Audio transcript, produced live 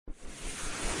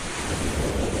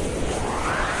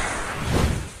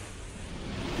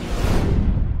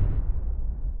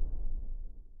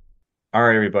All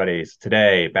right, everybody. So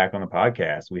today, back on the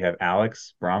podcast, we have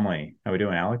Alex Bromley. How we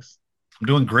doing, Alex? I'm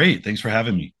doing great. Thanks for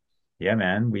having me. Yeah,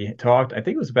 man. We talked, I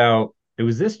think it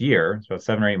was this year, it's about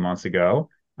 7 or 8 months ago.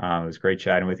 It was great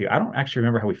chatting with you. I don't actually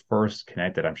remember how we first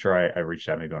connected. I'm sure I reached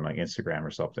out maybe on like Instagram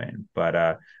or something. But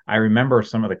I remember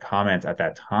some of the comments at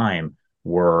that time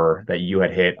were that you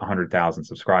had hit 100,000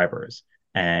 subscribers.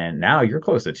 And now you're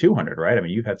close to 200, right? I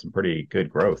mean, you've had some pretty good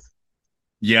growth.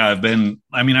 Yeah, I've been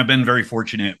very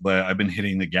fortunate, but I've been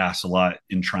hitting the gas a lot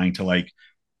in trying to like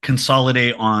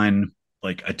consolidate on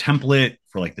like a template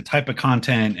for like the type of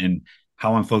content and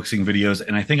how I'm focusing videos.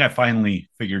 And I think I finally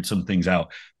figured some things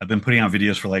out. I've been putting out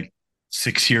videos for like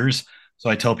 6 years.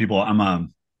 So I tell people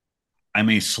I'm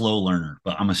a slow learner,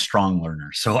 but I'm a strong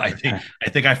learner. So I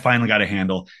think I finally got a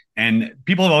handle. And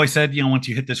people have always said, once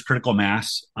you hit this critical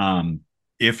mass,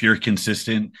 if you're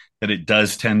consistent, that it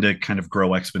does tend to kind of grow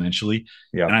exponentially.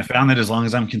 Yeah. And I found that as long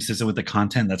as I'm consistent with the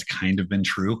content, that's kind of been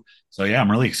true. So yeah, I'm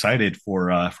really excited for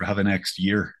how the next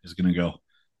year is going to go.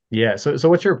 Yeah. So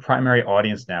what's your primary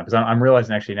audience now? Because I'm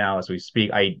realizing actually now as we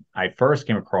speak, I first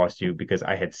came across you because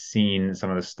I had seen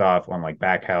some of the stuff on like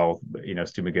back health,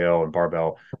 Stu McGill and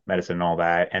barbell medicine and all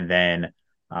that. And then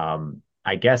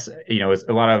I guess, it's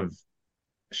a lot of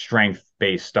strength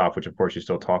based stuff, which of course you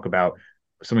still talk about.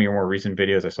 Some of your more recent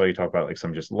videos, I saw you talk about like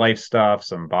some just life stuff,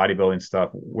 some bodybuilding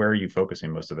stuff. Where are you focusing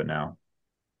most of it now?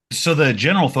 So the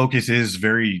general focus is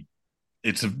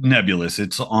it's nebulous.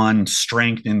 It's on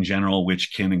strength in general,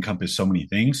 which can encompass so many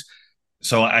things.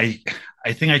 So I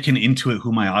think I can intuit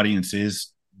who my audience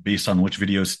is based on which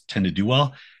videos tend to do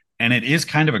well, and it is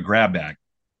kind of a grab bag.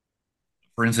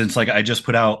 For instance, like I just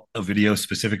put out a video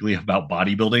specifically about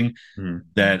bodybuilding Hmm.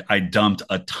 that I dumped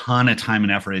a ton of time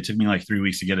and effort. It took me like 3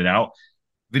 weeks to get it out.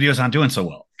 Video's not doing so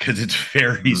well because it's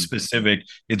very Hmm. specific.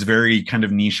 It's very kind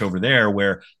of niche over there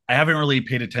where I haven't really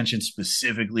paid attention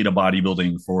specifically to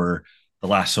bodybuilding for the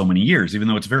last so many years, even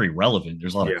though it's very relevant.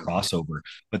 There's a lot of Yeah. crossover,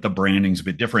 but the branding's a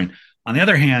bit different. On the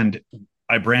other hand,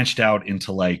 I branched out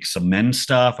into like some men's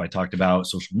stuff. I talked about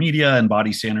social media and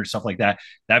body standards, stuff like that.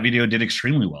 That video did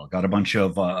extremely well. Got a bunch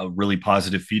of really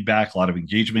positive feedback, a lot of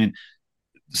engagement,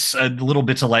 little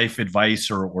bits of life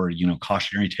advice or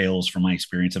cautionary tales from my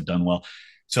experience have done well.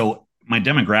 So my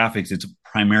demographics, it's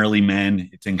primarily men.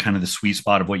 It's in kind of the sweet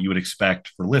spot of what you would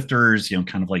expect for lifters,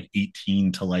 kind of like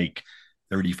 18 to like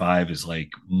 35 is like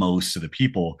most of the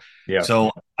people. Yeah.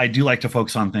 So I do like to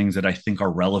focus on things that I think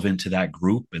are relevant to that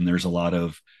group. And there's a lot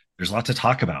to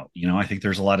talk about. I think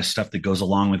there's a lot of stuff that goes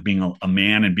along with being a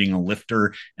man and being a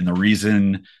lifter and the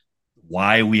reason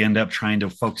why we end up trying to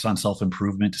focus on self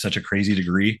improvement to such a crazy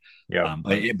degree. Yeah.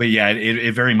 But yeah,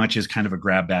 it very much is kind of a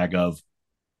grab bag of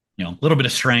a little bit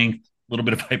of strength, a little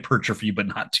bit of hypertrophy, but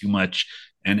not too much,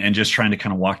 and just trying to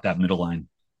kind of walk that middle line.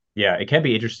 Yeah, it can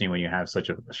be interesting when you have such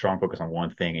a strong focus on one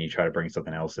thing and you try to bring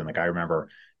something else in. Like I remember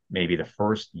maybe the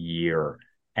first year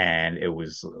and it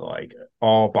was like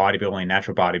all bodybuilding,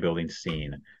 natural bodybuilding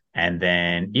scene. And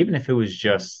then even if it was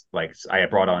just like I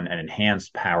had brought on an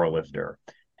enhanced power lifter.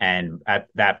 And at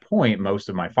that point, most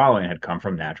of my following had come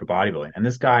from natural bodybuilding. And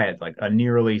this guy had like a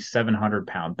nearly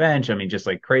 700-pound bench. I mean, just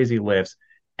like crazy lifts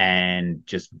and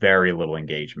just very little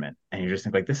engagement. And you just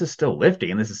think like this is still lifting,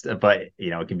 and this is, but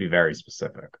it can be very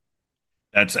specific.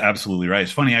 That's absolutely right.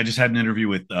 It's funny. I just had an interview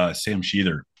with Sam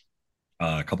Sheether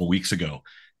a couple weeks ago,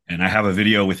 and I have a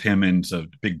video with him and it's a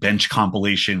big bench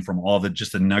compilation from all the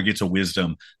just the nuggets of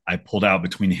wisdom I pulled out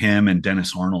between him and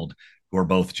Dennis Arnold, who are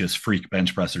both just freak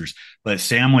bench pressers. But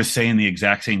Sam was saying the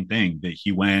exact same thing that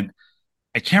he went.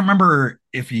 I can't remember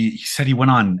if he said he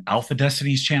went on Alpha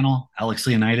Destiny's channel, Alex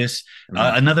Leonidas.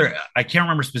 Mhm. Another, I can't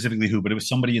remember specifically who, but it was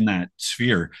somebody in that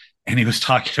sphere. And he was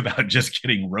talking about just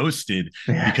getting roasted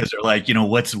Yeah. because they're like,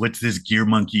 what's this gear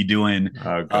monkey doing?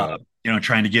 Oh Uh, God.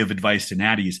 trying to give advice to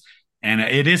natties. And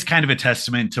it is kind of a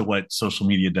testament to what social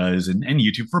media does and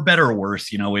YouTube, for better or worse.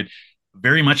 It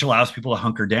very much allows people to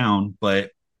hunker down,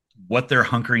 but what they're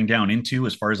hunkering down into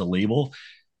as far as a label,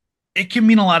 it can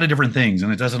mean a lot of different things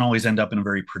and it doesn't always end up in a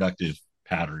very productive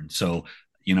pattern. So,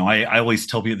 I always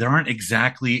tell people there aren't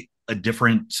exactly a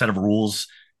different set of rules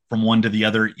from one to the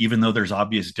other, even though there's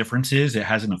obvious differences, it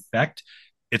has an effect.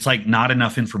 It's like not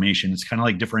enough information. It's kind of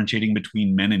like differentiating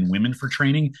between men and women for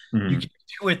training. You Mhm. can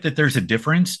do it that there's a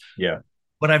difference, Yeah.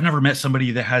 but I've never met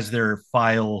somebody that has their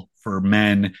file for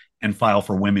men and file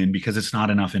for women because it's not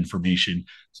enough information. Right.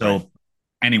 So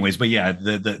anyways, but yeah,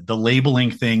 the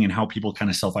labeling thing and how people kind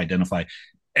of self-identify,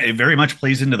 it very much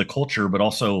plays into the culture, but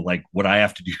also like what I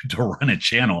have to do to run a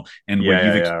channel and what Yeah. you've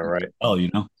Yeah. Yeah. experienced Right.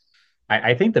 as well.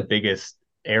 I think the biggest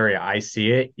area I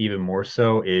see it even more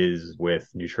so is with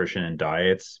nutrition and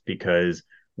diets because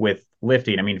with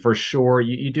lifting, I mean, for sure,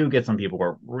 you do get some people who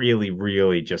are really,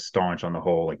 really just staunch on the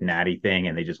whole like natty thing,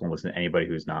 and they just won't listen to anybody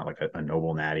who's not like a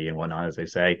noble natty and whatnot, as they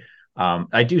say.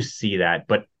 I do see that,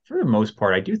 but for the most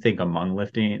part, I do think among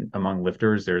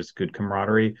lifters, there's good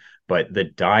camaraderie. But the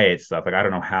diet stuff, like I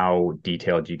don't know how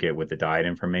detailed you get with the diet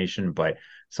information, but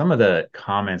some of the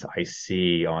comments I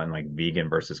see on like vegan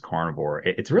versus carnivore,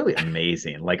 it's really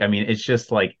amazing. Like, I mean, it's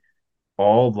just like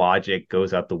all logic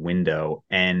goes out the window.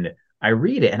 And I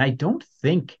read it and I don't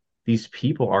think these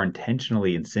people are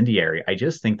intentionally incendiary. I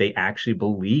just think they actually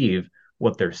believe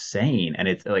what they're saying. And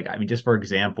it's like, I mean, just for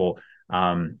example,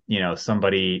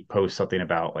 somebody posts something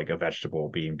about like a vegetable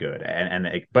being good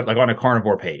but like on a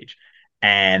carnivore page.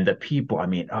 And the people, I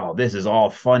mean, oh, this is all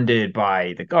funded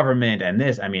by the government. And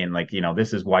this, I mean, like,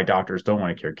 this is why doctors don't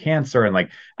want to cure cancer. And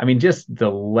like, I mean, just the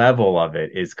level of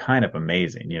it is kind of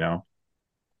amazing.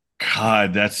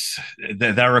 God,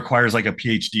 that requires like a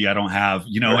PhD I don't have,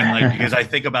 and like because I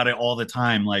think about it all the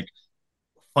time, like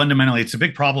fundamentally, it's a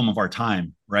big problem of our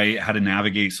time, right? How to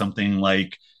navigate something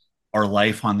like our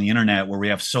life on the internet where we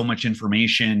have so much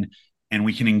information and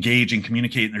we can engage and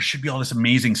communicate. And there should be all this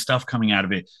amazing stuff coming out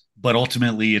of it. But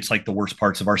ultimately, it's like the worst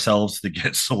parts of ourselves that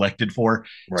get selected for.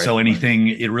 Right. So anything,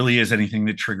 it really is anything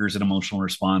that triggers an emotional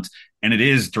response. And it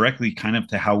is directly kind of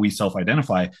to how we self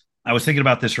identify. I was thinking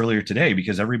about this earlier today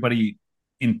because everybody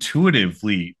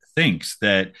intuitively thinks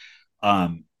that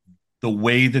um, the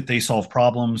way that they solve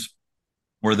problems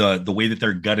or the way that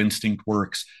their gut instinct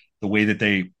works, the way that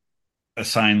they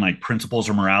assign like principles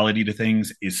or morality to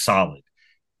things is solid.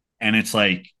 And it's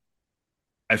like,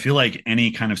 I feel like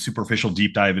any kind of superficial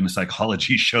deep dive into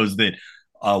psychology shows that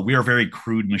we are very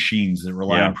crude machines that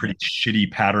rely on Yeah. pretty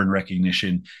shitty pattern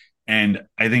recognition. And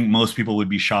I think most people would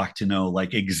be shocked to know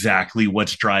like exactly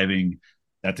what's driving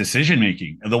that decision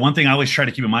making. The one thing I always try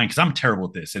to keep in mind, because I'm terrible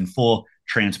at this, in full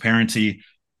transparency,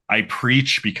 I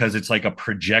preach because it's like a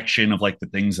projection of like the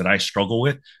things that I struggle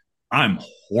with. I'm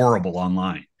horrible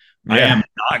online. I Yeah. am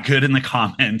not good in the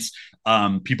comments.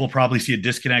 People probably see a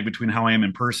disconnect between how I am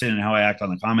in person and how I act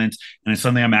on the comments, and it's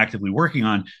something I'm actively working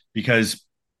on because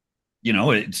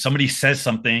somebody says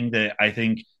something that I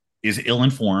think is ill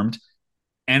informed,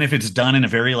 and if it's done in a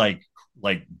very like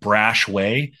brash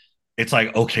way, it's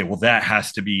like okay, well that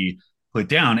has to be put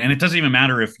down, and it doesn't even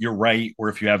matter if you're right or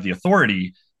if you have the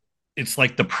authority. It's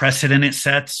like the precedent it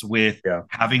sets with Yeah.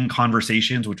 having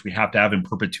conversations, which we have to have in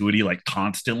perpetuity, like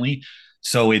constantly.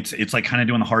 So it's like kind of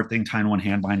doing the hard thing, tying one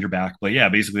hand behind your back. But yeah,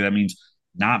 basically that means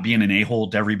not being an a-hole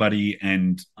to everybody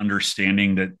and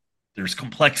understanding that there's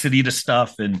complexity to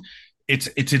stuff, and it's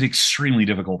an extremely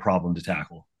difficult problem to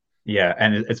tackle. Yeah,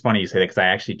 and it's funny you say that because I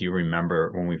actually do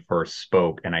remember when we first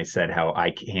spoke, and I said how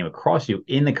I came across you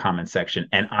in the comment section,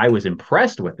 and I was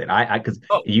impressed with it. Because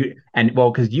Oh,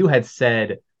 because you had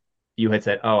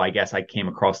said, oh, I guess I came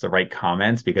across the right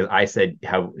comments because I said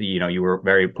how you were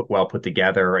very well put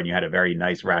together and you had a very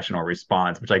nice rational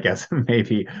response, which I guess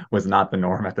maybe was not the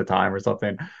norm at the time or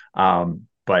something.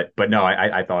 But no,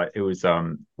 I thought it was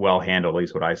well handled, at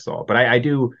least what I saw. But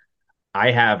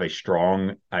I have a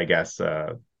strong, I guess,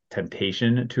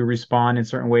 temptation to respond in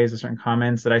certain ways to certain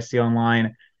comments that I see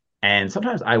online. And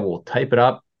sometimes I will type it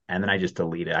up and then I just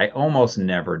delete it. I almost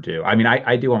never do. I mean,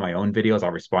 I do on my own videos.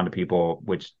 I'll respond to people,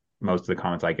 which most of the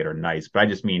comments I get are nice, but I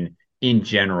just mean in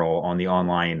general on the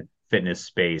online fitness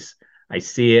space. I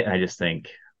see it and I just think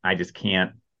I just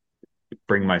can't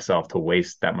bring myself to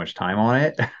waste that much time on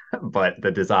it. But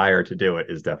the desire to do it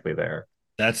is definitely there.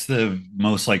 that's the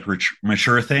most like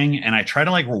mature thing, and I try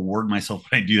to like reward myself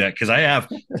when I do that because I have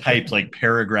typed like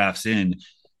paragraphs in,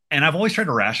 and I've always tried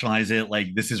to rationalize it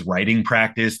like this is writing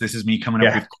practice, this is me coming up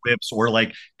Yeah. with quips or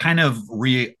like kind of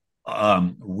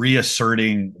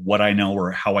reasserting what I know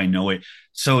or how I know it.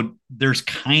 So there's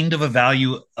kind of a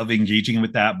value of engaging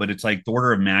with that, but it's like the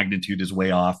order of magnitude is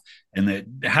way off, and that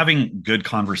having good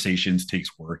conversations takes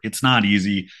work. It's not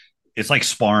easy. It's like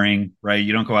sparring, right?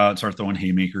 You don't go out and start throwing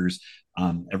haymakers.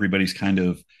 Everybody's kind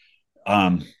of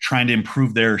trying to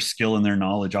improve their skill and their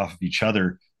knowledge off of each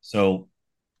other. So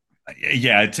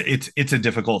yeah, it's a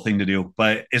difficult thing to do.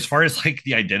 But as far as like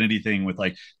the identity thing with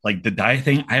like the diet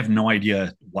thing, I have no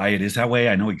idea why it is that way.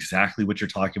 I know exactly what you're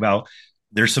talking about.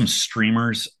 There's some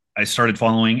streamers I started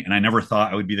following, and I never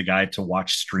thought I would be the guy to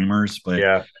watch streamers, but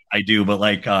Yeah. I do. But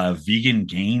like Vegan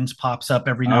Gains pops up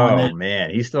every now and then. Oh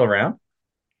man, he's still around?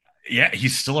 Yeah,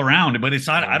 he's still around, but it's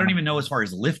not. I don't Wow. even know as far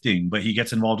as lifting, but he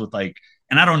gets involved with like,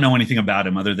 and I don't know anything about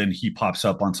him other than he pops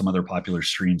up on some other popular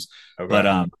streams. But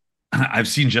Okay. I've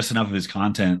seen just enough of his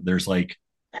content. There's like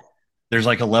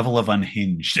a level of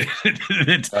unhinged.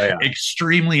 It's Oh yeah.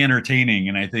 extremely entertaining,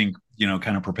 and I think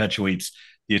kind of perpetuates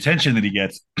the attention that he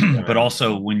gets, Yeah, but man.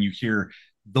 also when you hear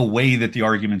the way that the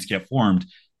arguments get formed,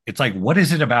 it's like, what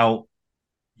is it about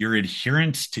your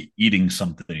adherence to eating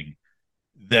something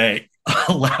that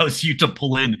allows you to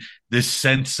pull in this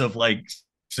sense of like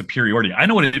superiority? I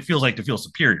know what it feels like to feel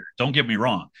superior. Don't get me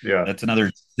wrong. Yeah. That's another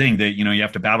thing that you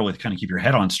have to battle with, kind of keep your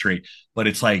head on straight. But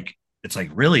it's like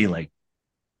really like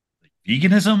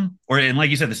veganism, or and like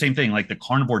you said, the same thing, like the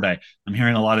carnivore diet. I'm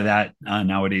hearing a lot of that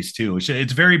nowadays too.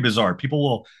 It's very bizarre.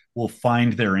 People will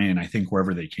find their in, I think,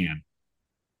 wherever they can.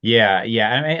 Yeah,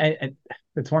 yeah.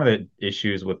 It's one of the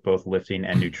issues with both lifting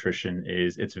and nutrition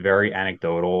is it's very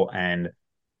anecdotal and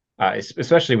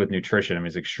especially with nutrition. I mean,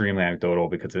 it's extremely anecdotal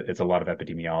because it's a lot of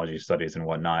epidemiology studies and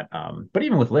whatnot. But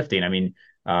even with lifting, I mean,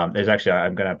 there's actually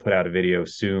I'm going to put out a video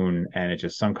soon, and it's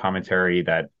just some commentary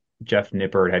that Jeff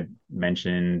Nippert had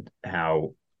mentioned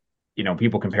how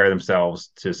people compare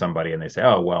themselves to somebody and they say,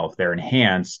 oh well, if they're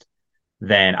enhanced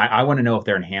then I want to know if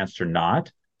they're enhanced or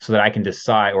not so that I can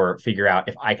decide or figure out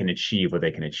if I can achieve what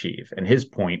they can achieve. And his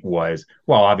point was,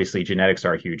 well, obviously genetics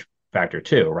are a huge factor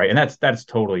too, right? And that's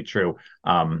totally true.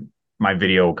 My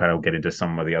video will kind of get into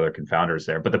some of the other confounders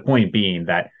there, but the point being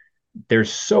that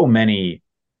there's so many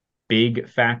big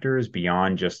factors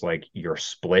beyond just like your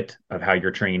split of how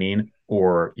you're training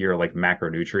or your like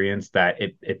macronutrients that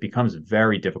it becomes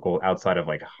very difficult outside of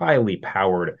like highly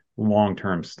powered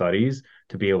long-term studies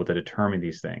to be able to determine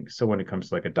these things. So when it comes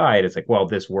to like a diet, it's like, well,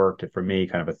 this worked for me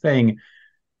kind of a thing.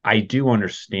 I do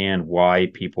understand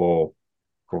why people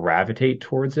gravitate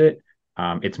towards it.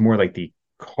 It's more like the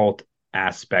cult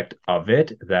aspect of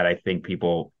it that I think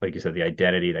people, like you said, the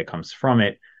identity that comes from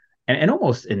it and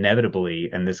almost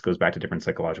inevitably, and this goes back to different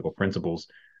psychological principles.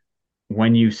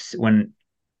 When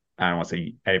I don't want to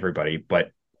say everybody,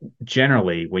 but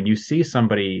generally, when you see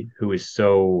somebody who is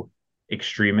so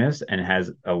extremist and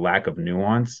has a lack of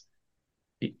nuance,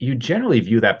 you generally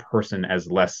view that person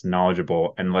as less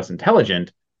knowledgeable and less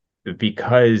intelligent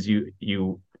because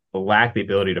you lack the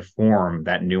ability to form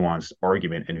that nuanced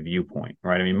argument and viewpoint,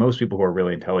 right? I mean, most people who are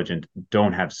really intelligent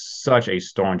don't have such a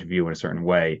staunch view in a certain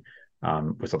way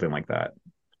with something like that.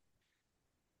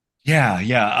 Yeah,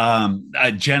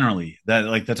 yeah. Generally,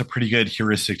 that's a pretty good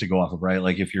heuristic to go off of, right?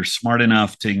 Like if you're smart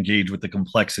enough to engage with the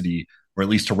complexity, or at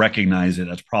least to recognize it,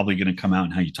 that's probably going to come out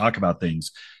in how you talk about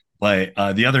things. But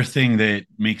the other thing that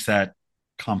makes that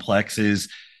complex is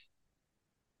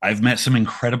I've met some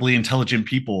incredibly intelligent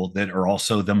people that are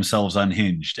also themselves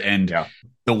unhinged, and Yeah,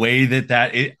 the way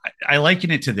I liken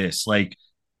it to this, like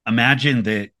imagine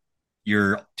that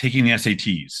you're taking the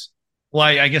SATs. Well,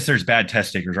 I guess there's bad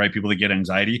test takers, right? People that get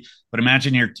anxiety. But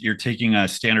imagine you're taking a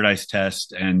standardized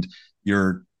test and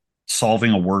you're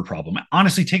solving a word problem.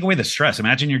 Honestly, take away the stress.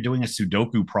 Imagine you're doing a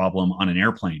Sudoku problem on an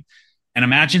airplane, and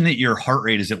imagine that your heart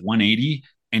rate is at 180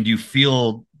 and you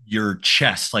feel your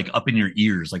chest like up in your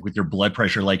ears, like with your blood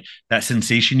pressure, like that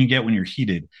sensation you get when you're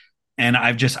heated. And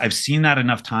I've seen that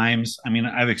enough times. I mean,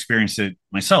 I've experienced it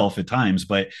myself at times,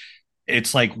 but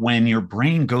it's like when your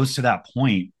brain goes to that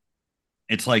point,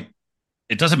 it's like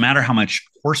it doesn't matter how much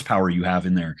horsepower you have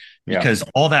in there yeah, because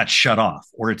all that's shut off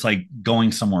or it's like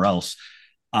going somewhere else.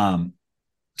 Um,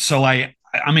 so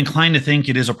I'm inclined to think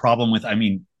it is a problem with, I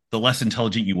mean, the less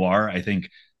intelligent you are, I think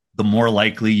the more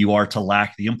likely you are to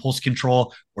lack the impulse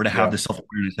control or to have yeah, the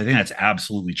self-awareness. I think that's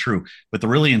absolutely true. But the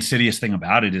really insidious thing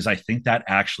about it is I think that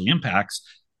actually impacts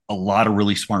a lot of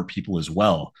really smart people as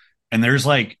well. And there's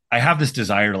like, I have this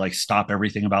desire to like stop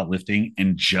everything about lifting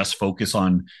and just focus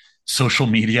on social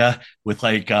media with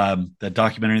like the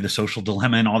documentary, The Social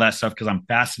Dilemma and all that stuff, because I'm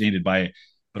fascinated by it,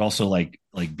 but also like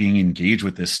being engaged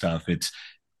with this stuff.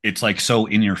 It's like so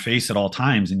in your face at all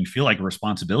times and you feel like a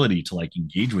responsibility to like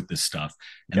engage with this stuff.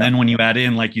 And yeah, then when you add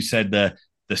in, like you said, the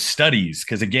studies,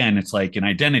 because again it's like an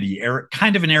identity error,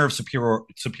 kind of an air of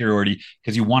superiority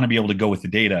because you want to be able to go with the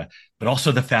data, but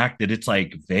also the fact that it's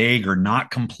like vague or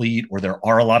not complete, or there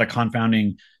are a lot of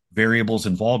confounding variables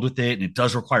involved with it and it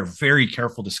does require very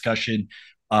careful discussion.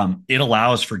 It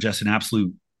allows for just an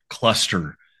absolute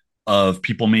cluster of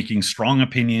people making strong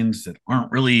opinions that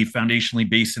aren't really foundationally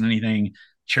based in anything,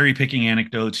 cherry picking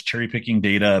anecdotes, cherry picking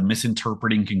data,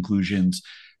 misinterpreting conclusions.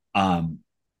 Um,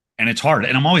 and it's hard.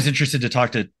 And I'm always interested to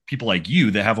talk to people like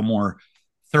you that have a more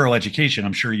thorough education.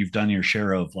 I'm sure you've done your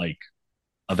share of like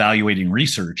evaluating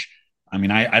research. I mean,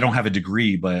 I don't have a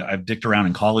degree, but I've dicked around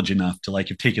in college enough to like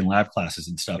have taken lab classes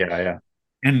and stuff. yeah, yeah,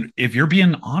 And if you're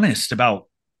being honest about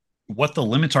what the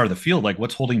limits are of the field, like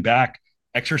what's holding back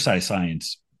exercise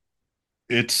science,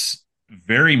 it's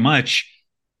very much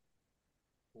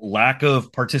lack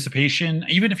of participation.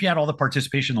 Even if you had all the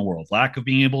participation in the world, lack of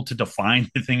being able to define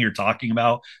the thing you're talking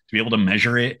about, to be able to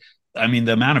measure it, I mean,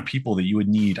 the amount of people that you would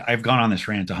need, I've gone on this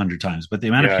rant 100 times, but the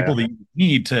amount of Yeah, people that you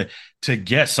need to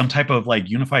get some type of like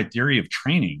unified theory of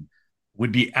training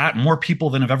would be at more people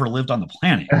than have ever lived on the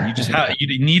planet. You just have yeah,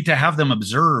 you need to have them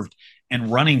observed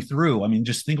and running through. I mean,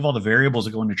 just think of all the variables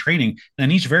that go into training,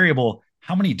 and each variable,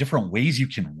 how many different ways you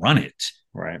can run it.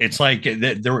 right. It's like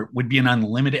there would be an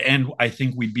unlimited, and I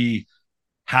think we'd be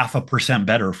 0.5%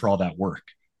 better for all that work.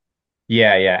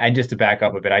 Yeah, yeah. And just to back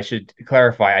up a bit, I should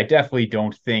clarify, I definitely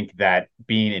don't think that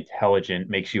being intelligent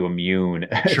makes you immune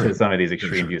to Sure, some of these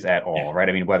sure, extreme sure. views at Yeah, all, right?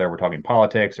 I mean, whether we're talking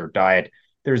politics or diet,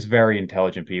 there's very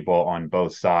intelligent people on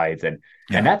both sides. And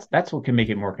yeah, that's what can make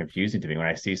it more confusing to me when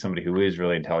I see somebody who is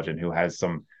really intelligent, who has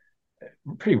some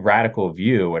pretty radical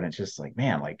view, and it's just like,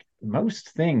 man, like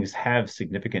most things have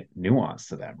significant nuance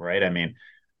to them, right? I mean,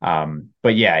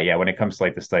 but yeah, yeah, when it comes to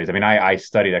like the studies, I mean, I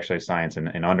studied exercise science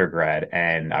in undergrad,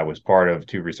 and I was part of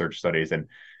two research studies, and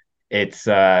it's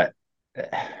I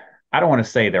don't want to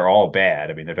say they're all bad.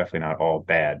 I mean, they're definitely not all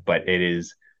bad, but it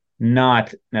is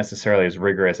not necessarily as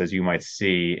rigorous as you might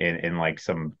see in like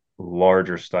some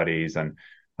larger studies. And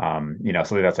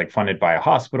something that's like funded by a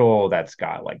hospital that's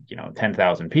got like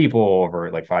 10,000 people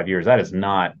over like 5 years. That is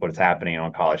not what's happening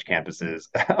on college campuses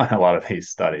on a lot of these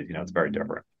studies. It's very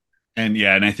different. and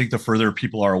yeah, and I think the further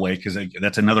people are away, because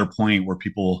that's another point where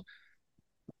people,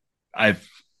 I've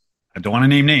I don't want to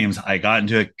name names. I got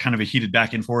into a kind of a heated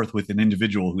back and forth with an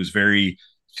individual who's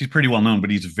she's pretty well known, but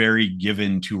he's very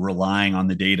given to relying on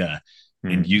the data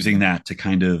and Hmm. using that to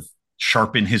kind of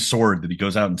sharpen his sword that he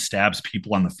goes out and stabs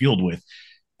people on the field with.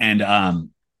 And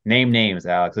Name names,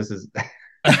 Alex. This is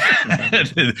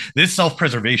this self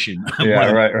preservation more yeah,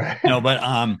 than right, right. but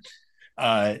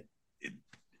uh,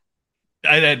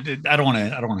 I don't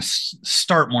want to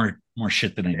start more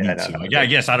shit than I Yeah, need no, to. no, Yeah, I good.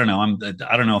 guess I don't know.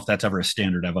 I don't know if that's ever a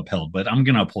standard I've upheld, but I'm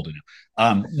gonna uphold it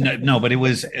now. No, no, but it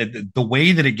was the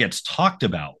way that it gets talked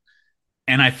about,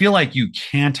 and I feel like you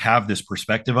can't have this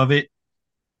perspective of it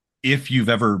if you've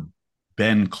ever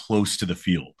been close to the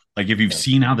field. Like if you've Yeah,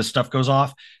 seen how this stuff goes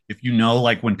off, if you know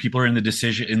like when people are in the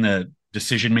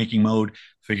decision making mode,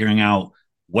 figuring out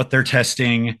what they're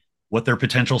testing, what their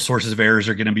potential sources of errors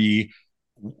are going to be.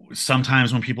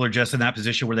 Sometimes when people are just in that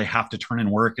position where they have to turn in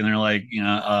work and they're like,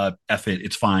 F it,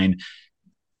 it's fine.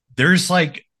 There's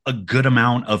like a good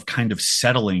amount of kind of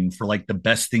settling for like the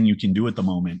best thing you can do at the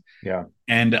moment. yeah.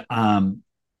 And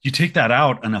you take that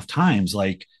out enough times,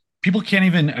 like people can't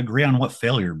even agree on what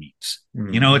failure means.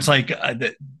 It's Hmm.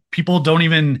 like people don't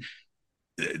even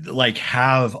like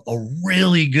have a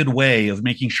really good way of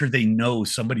making sure they know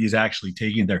somebody is actually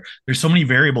taking it there. There's so many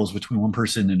variables between one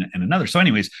person and another. So,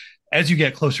 anyways, as you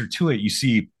get closer to it, you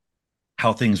see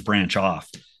how things branch off,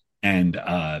 and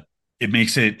it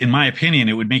makes it, in my opinion,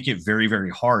 it would make it very,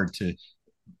 very hard to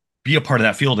be a part of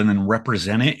that field and then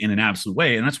represent it in an absolute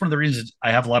way. And that's one of the reasons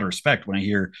I have a lot of respect when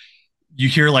you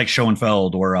hear like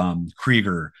Schoenfeld or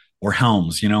Krieger or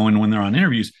Helms, and when they're on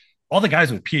interviews, all the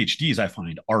guys with PhDs I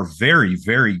find are very,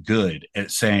 very good at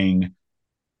saying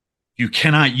you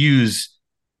cannot use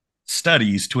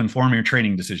studies to inform your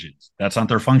training decisions. That's not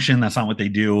their function. That's not what they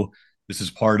do. This is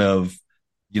part of,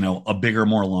 a bigger,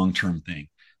 more long term thing.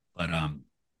 But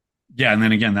yeah, and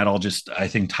then again, that all just I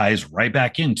think ties right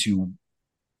back into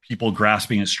people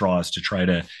grasping at straws to try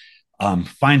to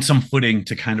find some footing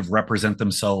to kind of represent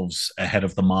themselves ahead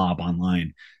of the mob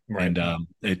online. Right. And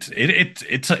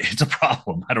it's a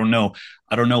problem. I don't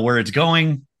know where it's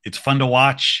going. It's fun to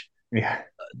watch Yeah.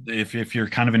 if you're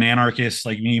kind of an anarchist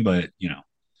like me, but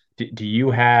Do you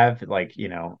have like,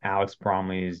 Alex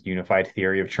Bromley's unified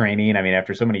theory of training? I mean,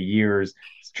 after so many years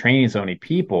training so many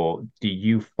people, do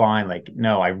you find like,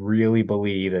 no, I really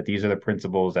believe that these are the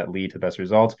principles that lead to the best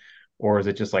results? Or is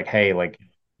it just like, hey, like,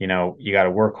 you got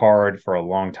to work hard for a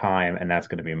long time and that's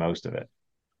going to be most of it?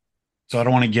 so I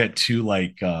don't want to get too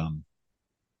like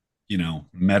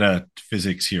meta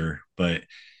physics here, but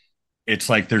it's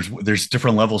like there's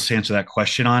different levels to answer that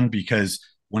question on, because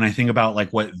when I think about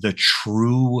like what the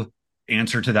true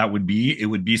answer to that would be, it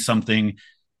would be something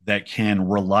that can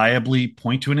reliably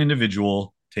point to an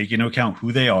individual, take into account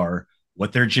who they are,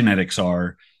 what their genetics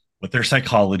are, what their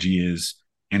psychology is,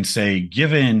 and say,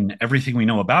 given everything we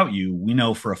know about you, we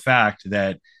know for a fact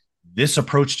that this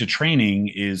approach to training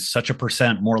is such a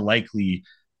percent more likely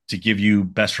to give you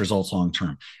best results long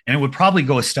term. And it would probably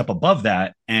go a step above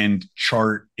that and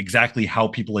chart exactly how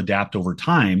people adapt over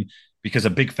time, because a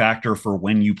big factor for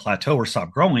when you plateau or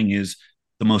stop growing is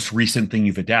the most recent thing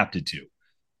you've adapted to.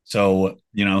 So,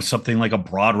 something like a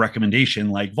broad recommendation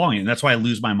like volume. That's why I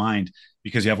lose my mind,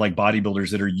 because you have like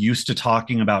bodybuilders that are used to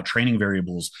talking about training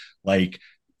variables like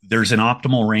there's an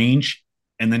optimal range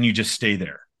and then you just stay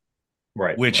there.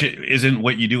 Right, which right. isn't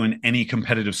what you do in any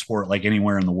competitive sport, like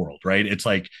anywhere in the world, right? It's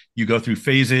like you go through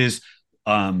phases,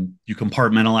 you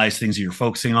compartmentalize things that you're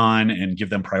focusing on and give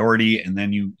them priority, and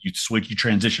then you switch, you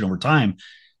transition over time.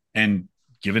 And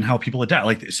given how people adapt,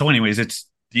 like so, anyways, it's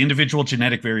the individual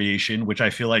genetic variation, which I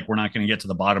feel like we're not going to get to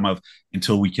the bottom of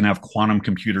until we can have quantum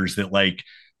computers that, like,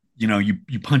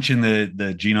 you punch in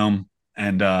the genome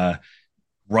and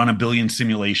run a billion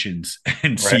simulations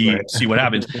and Right, see right. see what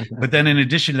happens. But then in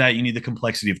addition to that, you need the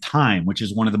complexity of time, which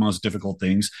is one of the most difficult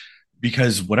things,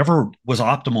 because whatever was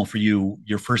optimal for you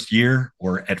your first year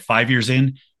or at 5 years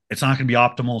in, it's not going to be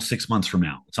optimal 6 months from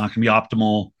now. It's not going to be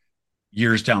optimal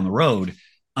years down the road,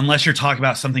 unless you're talking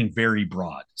about something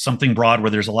broad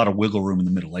where there's a lot of wiggle room in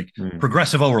the middle, like Mm,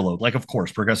 progressive overload. Like, of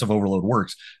course, progressive overload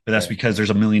works, but that's right. because there's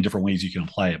a million different ways you can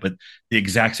apply it. But the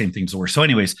exact same things work. So,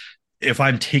 anyways, if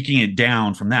I'm taking it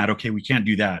down from that, okay, we can't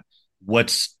do that.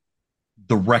 What's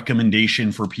the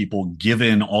recommendation for people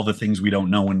given all the things we don't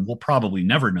know and we'll probably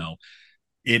never know?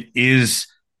 It is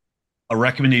a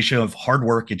recommendation of hard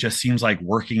work. It just seems like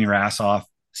working your ass off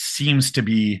seems to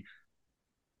be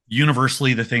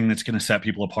universally the thing that's going to set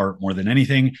people apart more than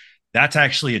anything. That's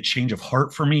actually a change of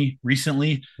heart for me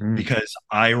recently, Mm, because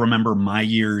I remember my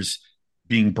years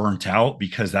being burnt out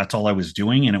because that's all I was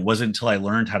doing. And it wasn't until I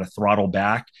learned how to throttle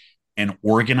back and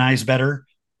organize better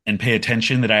and pay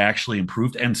attention that I actually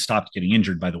improved and stopped getting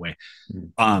injured, by the way. mm,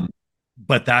 Um,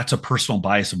 but that's a personal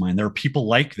bias of mine. There are people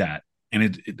like that.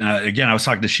 And again, I was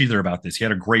talking to Sheether about this. He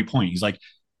had a great point. He's like,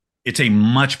 it's a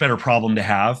much better problem to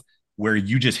have where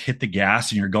you just hit the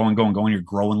gas and you're going, going, going, you're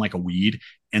growing like a weed,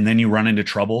 and then you run into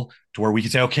trouble, to where we can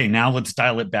say, okay, now let's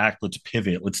dial it back, let's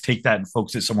pivot, let's take that and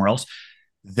focus it somewhere else.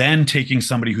 Then taking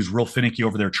somebody who's real finicky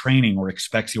over their training or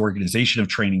expects the organization of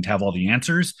training to have all the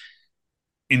answers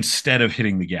instead of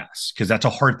hitting the gas, because that's a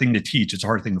hard thing to teach. It's a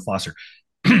hard thing to foster,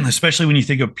 especially when you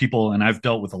think of people, and I've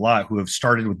dealt with a lot, who have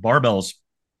started with barbells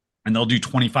and they'll do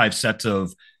 25 sets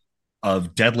of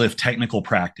deadlift technical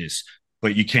practice,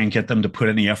 but you can't get them to put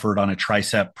any effort on a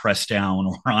tricep press down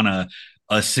or on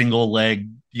a single leg,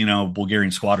 Bulgarian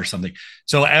squat or something.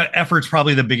 So effort's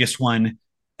probably the biggest one.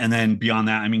 And then beyond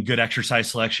that, I mean, good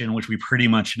exercise selection, which we pretty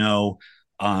much know.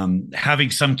 Having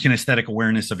some kinesthetic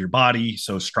awareness of your body.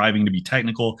 So striving to be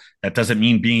technical. That doesn't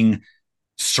mean being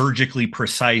surgically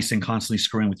precise and constantly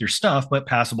screwing with your stuff, but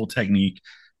passable technique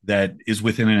that is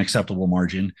within an acceptable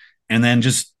margin. And then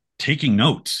just taking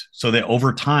notes so that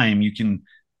over time you can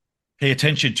pay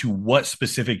attention to what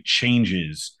specific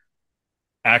changes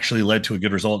actually led to a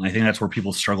good result. And I think that's where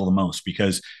people struggle the most,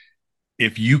 because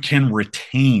if you can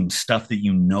retain stuff that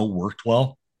you know worked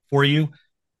well for you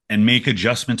and make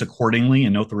adjustments accordingly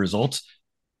and note the results,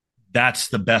 that's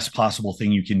the best possible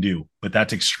thing you can do. But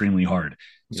that's extremely hard.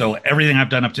 yeah. So everything I've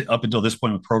done up until this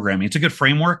point with programming, it's a good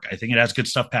framework. I think it has good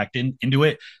stuff packed into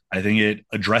it. I think it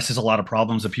addresses a lot of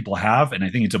problems that people have, and I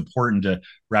think it's important to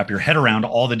wrap your head around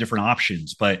all the different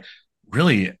options. But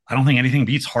really, I don't think anything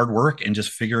beats hard work and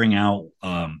just figuring out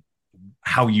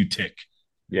how you tick.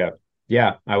 Yeah.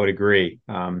 Yeah, I would agree.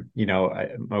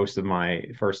 Most of my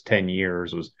first 10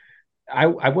 years was I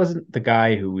wasn't the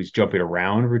guy who was jumping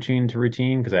around routine to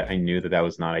routine because I knew that that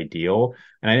was not ideal.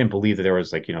 And I didn't believe that there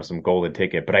was like, some golden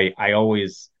ticket, but I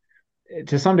always,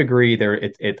 to some degree,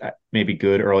 it may be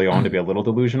good early on to be a little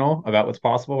delusional about what's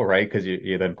possible, right? Because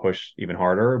you then push even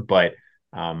harder. But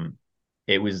um,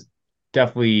 it was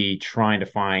definitely trying to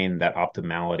find that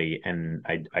optimality. And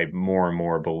I more and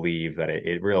more believe that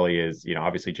it really is,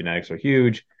 obviously genetics are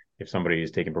huge. If somebody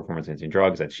is taking performance enhancing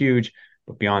drugs, that's huge.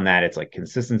 But beyond that, it's like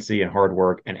consistency and hard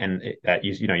work. That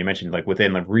you mentioned like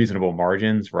within like reasonable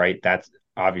margins, right? That's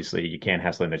obviously you can't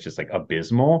have something that's just like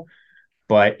abysmal.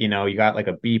 But you got like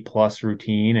a B plus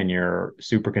routine and you're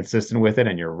super consistent with it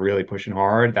and you're really pushing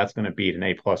hard, that's going to beat an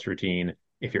A plus routine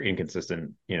if you're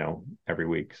inconsistent, every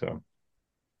week. So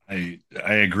I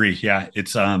agree. Yeah,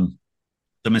 it's the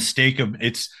mistake of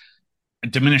it's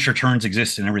diminished returns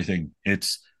exist in everything.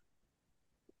 It's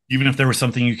even if there was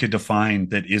something you could define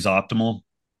that is optimal,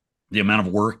 the amount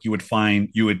of work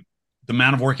the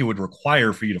amount of work it would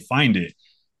require for you to find it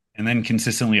and then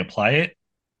consistently apply it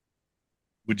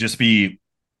would just be,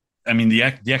 I mean, the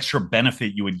extra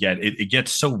benefit you would get, it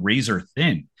gets so razor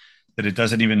thin that it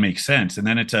doesn't even make sense. And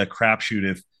then it's a crapshoot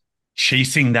if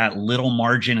chasing that little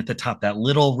margin at the top, that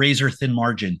little razor thin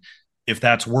margin, if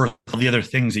that's worth all the other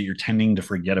things that you're tending to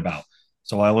forget about.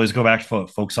 So I always go back to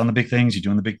focus on the big things. You're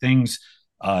doing the big things.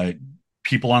 Uh,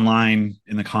 People online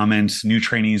in the comments, new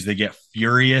trainees, they get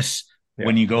furious yeah,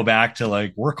 when you go back to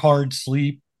like work hard,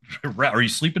 sleep. Are you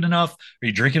sleeping enough? Are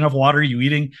you drinking enough water? Are you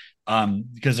eating?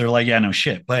 Because they're like, yeah, no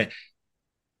shit. But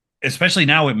especially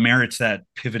now it merits that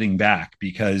pivoting back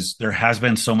because there has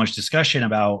been so much discussion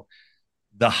about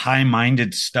the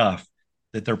high-minded stuff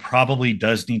that there probably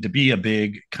does need to be a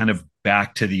big kind of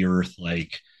back to the earth.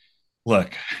 Like,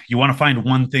 look, you want to find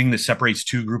one thing that separates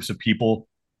two groups of people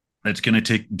that's going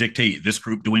to dictate this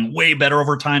group doing way better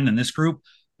over time than this group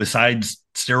besides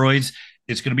steroids.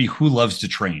 It's going to be who loves to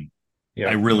train. Yeah.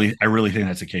 I really think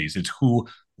that's the case. It's who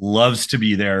loves to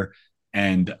be there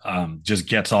and just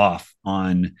gets off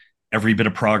on every bit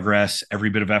of progress, every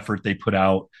bit of effort they put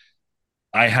out.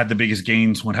 I had the biggest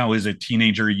gains when I was a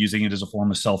teenager using it as a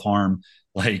form of self harm.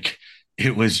 Like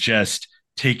it was just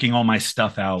taking all my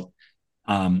stuff out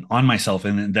on myself,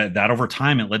 and that over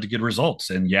time it led to good results.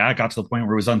 And yeah, it got to the point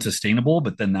where it was unsustainable,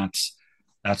 but then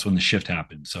that's when the shift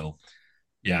happened. So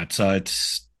yeah, it's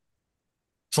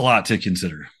a lot to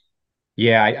consider.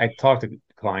 Yeah, I talk to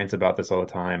clients about this all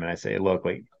the time, and I say, look,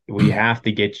 like we have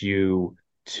to get you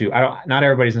to. I don't. Not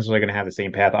everybody's necessarily going to have the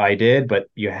same path I did, but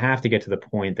you have to get to the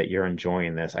point that you're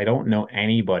enjoying this. I don't know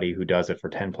anybody who does it for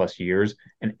 10 plus years,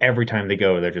 and every time they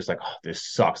go, they're just like, oh, this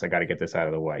sucks. I got to get this out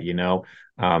of the way, you know.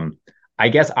 Um, I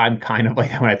guess I'm kind of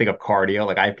like when I think of cardio,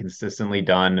 like I've consistently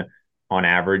done on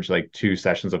average like 2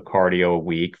 sessions of cardio a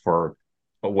week for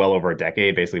well over a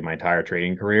decade, basically my entire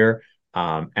training career.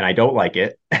 And I don't like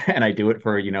it, and I do it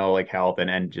for like health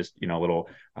and just little.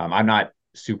 I'm not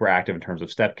super active in terms of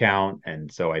step count,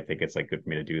 and so I think it's like good for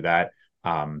me to do that.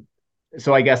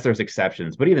 So I guess there's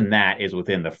exceptions, but even that is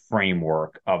within the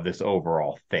framework of this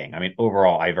overall thing. I mean,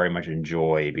 overall, I very much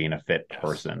enjoy being a fit Yes.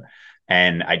 person.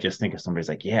 And I just think if somebody's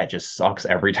like, yeah, it just sucks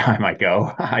every time I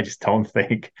go, I just don't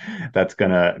think that's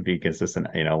gonna be consistent,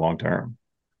 long term.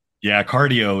 Yeah,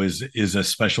 cardio is a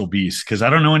special beast because I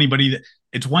don't know anybody that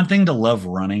it's one thing to love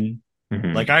running.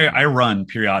 Like Hmm. I run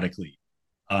periodically.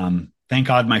 Thank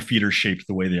God my feet are shaped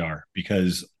the way they are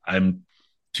because I'm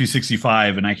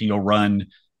 265 and I can go run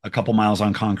a couple miles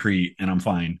on concrete and I'm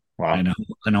fine. I Wow. know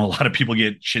I know a lot of people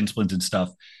get shin splints and stuff.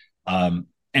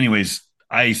 Anyways,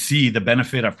 I see the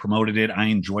benefit. I've promoted it. I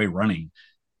enjoy running.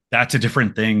 That's a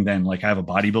different thing than like I have a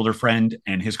bodybuilder friend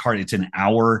and his card. It's an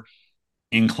hour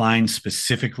incline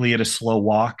specifically at a slow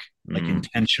walk, like Mm.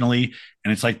 intentionally.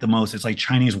 And it's like it's like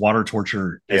Chinese water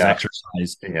torture as Yeah.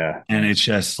 exercise. Yeah. And it's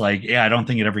just like, yeah, I don't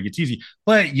think it ever gets easy.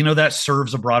 But, that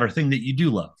serves a broader thing that you do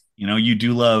love. You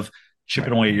do love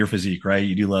chipping Right. away at your physique, right?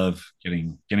 You do love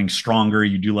getting stronger.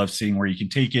 You do love seeing where you can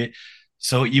take it.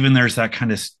 So even there's that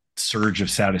kind of surge of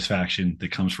satisfaction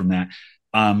that comes from that,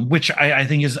 which I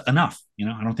think is enough.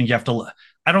 I don't think you have to.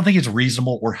 I don't think it's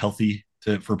reasonable or healthy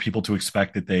for people to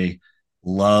expect that they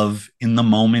love in the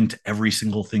moment every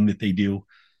single thing that they do.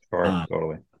 Sure. Um,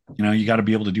 Totally. you got to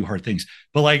be able to do hard things.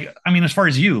 But like, I mean, as far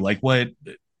as you, like, what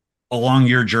along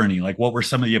your journey, like, what were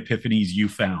some of the epiphanies you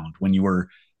found when you were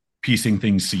piecing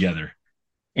things together?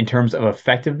 In terms of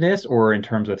effectiveness or in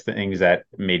terms of things that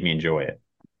made me enjoy it?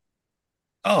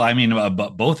 Oh, I mean,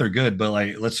 but both are good. But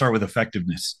like, let's start with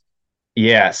effectiveness.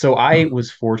 Yeah, so I was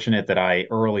fortunate that I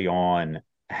early on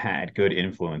had good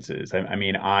influences. I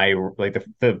mean, I like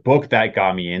the book that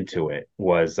got me into it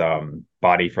was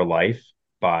Body for Life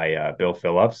by Bill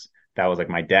Phillips. That was like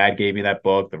my dad gave me that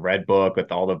book, the red book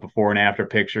with all the before and after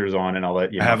pictures on and all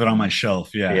that, I have it on my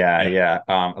shelf. Yeah, Yeah, yeah.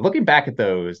 yeah. Looking back at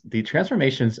those, the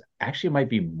transformations actually might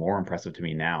be more impressive to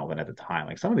me now than at the time.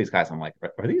 Like some of these guys, I'm like,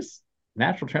 are these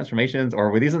natural transformations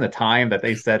or were these in the time that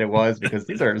they said it was? Because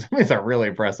these are really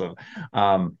impressive.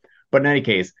 But in any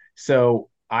case, so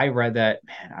I read that,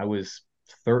 man, I was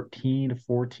 13 to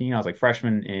 14. I was like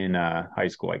freshman in high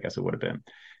school, I guess it would have been.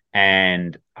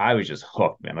 And I was just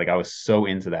hooked, man. Like I was so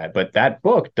into that. But that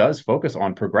book does focus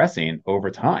on progressing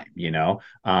over time, you know.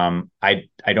 I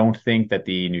don't think that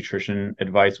the nutrition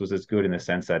advice was as good in the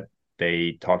sense that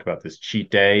they talked about this cheat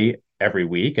day every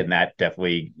week, and that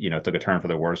definitely took a turn for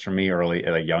the worse for me early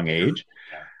at a young Sure. age.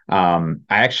 Yeah.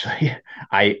 I actually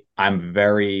I'm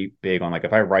very big on like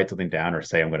if I write something down or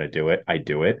say I'm going to do it, I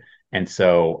do it. And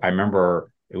so I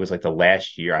remember it was like the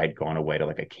last year I had gone away to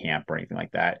like a camp or anything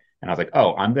like that. And I was like,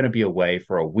 oh, I'm going to be away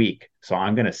for a week. So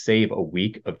I'm going to save a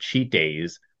week of cheat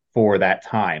days for that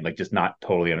time, like just not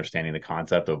totally understanding the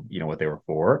concept of, what they were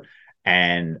for.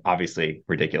 And obviously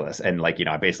ridiculous. And like,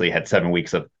 I basically had 7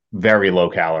 weeks of very low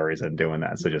calories and doing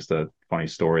that. So just a funny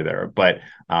story there. But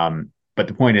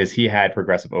the point is, he had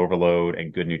progressive overload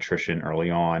and good nutrition early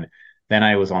on. Then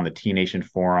I was on the T Nation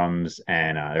forums,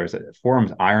 and there was a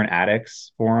forums Iron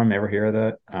Addicts forum. Ever hear of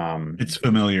that? It's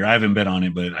familiar. I haven't been on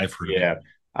it, but I've heard of it. Yeah.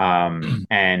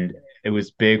 And it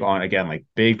was big on again like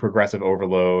big progressive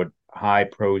overload, high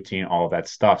protein, all of that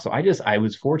stuff. So I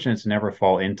was fortunate to never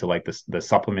fall into like the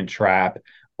supplement trap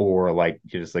or like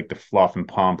just like the fluff and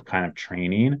pump kind of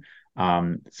training.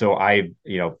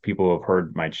 So people have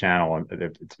heard my channel, and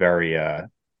it's very,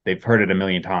 they've heard it a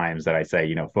million times that I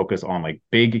say, focus on like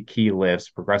big key lifts,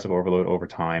 progressive overload over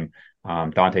time.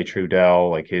 Dante Trudell,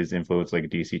 like his influence, like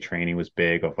DC training was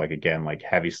big of like, again, like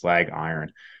heavy slag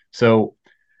iron. So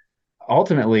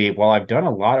ultimately, while I've done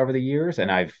a lot over the years,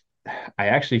 and I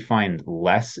actually find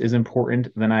less is important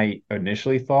than I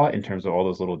initially thought in terms of all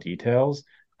those little details.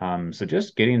 So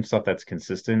just getting stuff that's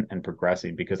consistent and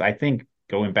progressing, because I think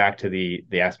going back to the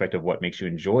aspect of what makes you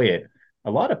enjoy it,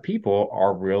 a lot of people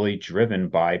are really driven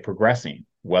by progressing,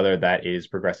 whether that is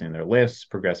progressing in their lifts,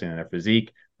 progressing in their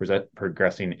physique,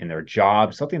 progressing in their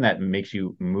job, something that makes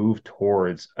you move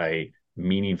towards a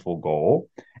meaningful goal.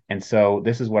 And so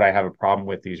this is what I have a problem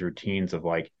with, these routines of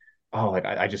like, oh, like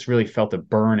I just really felt a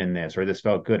burn in this, or this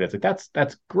felt good. It's like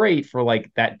that's great for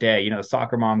like that day. The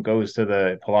soccer mom goes to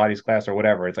the Pilates class or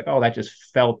whatever. It's like, oh, that just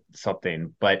felt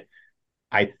something. But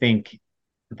I think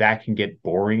that can get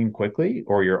boring quickly,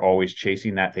 or you're always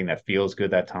chasing that thing that feels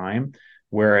good that time.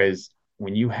 Whereas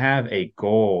when you have a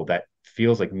goal that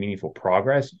feels like meaningful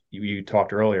progress, you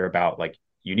talked earlier about like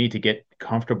you need to get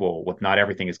comfortable with not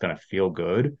everything is going to feel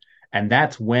good. And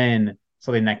that's when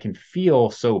something that can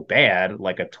feel so bad,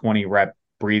 like a 20 rep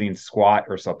breathing squat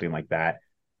or something like that,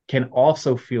 can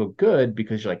also feel good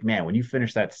because you're like, man, when you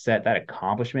finish that set, that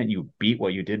accomplishment, you beat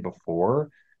what you did before.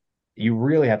 You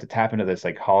really have to tap into the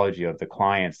psychology of the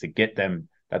clients to get them.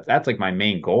 That's like my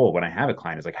main goal when I have a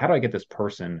client, is like, how do I get this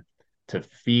person to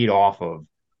feed off of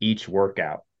each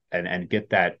workout and get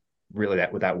that, really,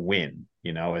 that with that win,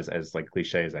 as like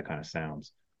cliche as that kind of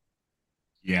sounds.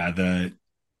 Yeah, the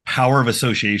power of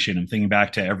association. I'm thinking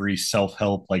back to every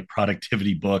self-help like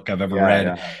productivity book I've ever Yeah, read.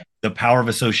 yeah, The power of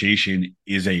association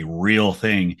is a real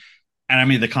thing. And I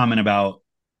made the comment about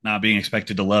not being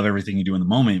expected to love everything you do in the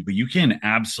moment, but you can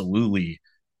absolutely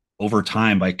over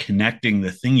time by connecting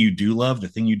the thing you do love, the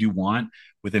thing you do want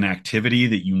with an activity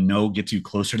that you know gets you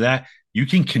closer to that, you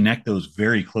can connect those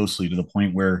very closely to the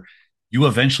point where you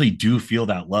eventually do feel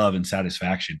that love and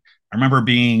satisfaction. I remember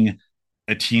being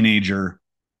a teenager,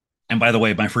 and by the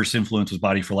way, my first influence was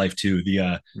Body for Life too.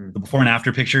 mm, The before and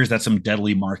after pictures, that's some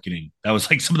deadly marketing. That was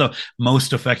like some of the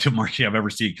most effective marketing I've ever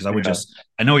seen, because yeah,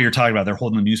 I know what you're talking about. They're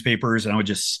holding the newspapers, and I would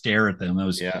just stare at them.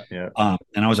 yeah, yeah.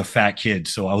 And I was a fat kid,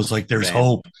 so I was like, "There's Same.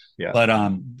 hope." Yeah, But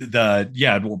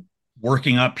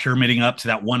working up, pyramiding up to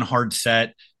that one hard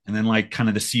set, and then like kind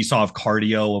of the seesaw of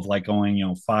cardio of like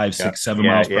going, 5, yeah, 6, 7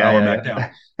 yeah, miles per yeah, hour back down.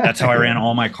 yeah, That's yeah. how I Yeah, ran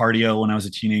all my cardio when I was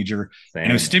a teenager, and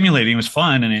it was same. stimulating. It was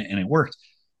fun, and it worked.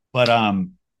 But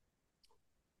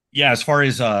yeah, as far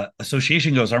as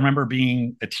association goes, I remember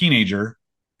being a teenager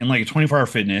in like a 24-hour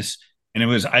fitness, and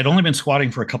I'd only been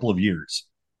squatting for a couple of years,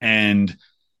 and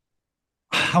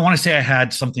I want to say I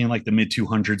had something like the mid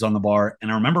 200s on the bar, and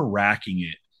I remember racking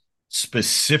it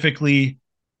specifically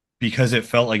because it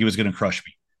felt like it was going to crush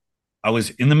me. I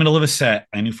was in the middle of a set.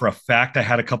 I knew for a fact I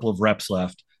had a couple of reps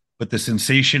left, but the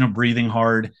sensation of breathing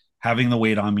hard, having the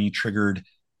weight on me triggered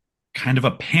kind of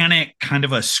a panic, kind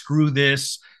of a screw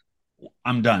this,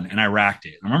 I'm done. And I racked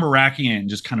it. I remember racking it and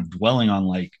just kind of dwelling on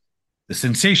like the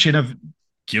sensation of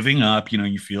giving up.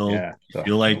 You feel Yeah, you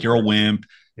feel the like you're a worst. wimp.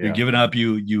 You're Yeah, giving up.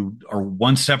 You are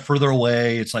one step further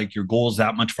away. It's like your goal is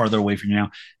that much farther away from you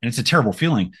now, and it's a terrible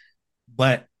feeling.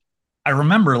 But I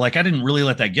remember like I didn't really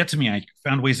let that get to me. I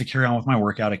found ways to carry on with my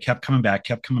workout. I kept coming back,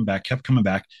 kept coming back, kept coming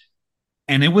back,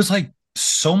 and it was like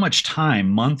so much time,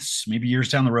 months, maybe years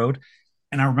down the road.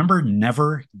 And I remember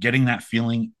never getting that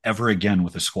feeling ever again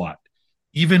with a squat.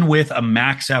 Even with a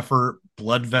max effort,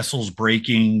 blood vessels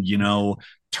breaking,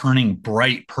 turning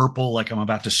bright purple like I'm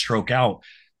about to stroke out,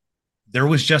 there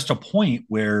was just a point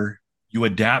where you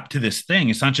adapt to this thing.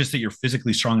 It's not just that you're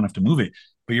physically strong enough to move it,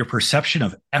 but your perception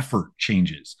of effort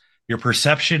changes. Your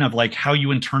perception of like how you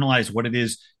internalize what it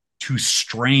is to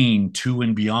strain to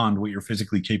and beyond what you're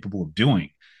physically capable of doing,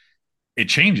 it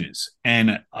changes.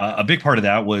 And a big part of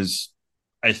that was,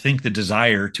 I think, the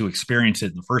desire to experience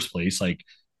it in the first place. Like,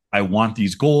 I want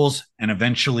these goals, and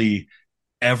eventually,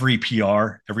 every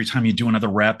PR, every time you do another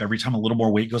rep, every time a little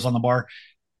more weight goes on the bar,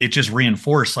 it just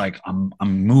reinforced like I'm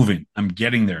moving, I'm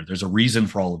getting there. There's a reason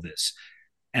for all of this.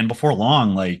 And before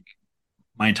long, like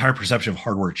my entire perception of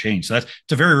hard work changed. So it's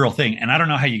a very real thing. And I don't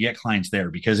know how you get clients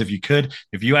there, because if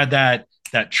you had that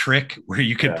trick where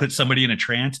you could yeah, put somebody in a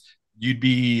trance, you'd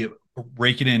be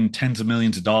raking in tens of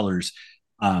millions of dollars.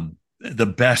 The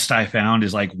best I found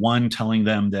is like one, telling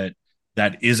them that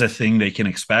that is a thing they can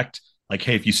expect. Like,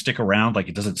 hey, if you stick around, like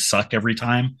it doesn't suck every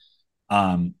time.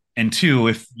 And two,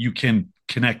 if you can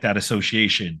connect that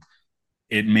association,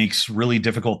 it makes really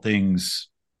difficult things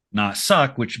not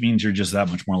suck, which means you're just that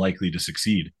much more likely to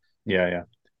succeed. yeah, yeah.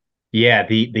 Yeah,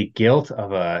 the guilt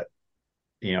of a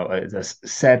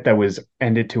set that was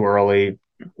ended too early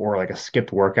or like a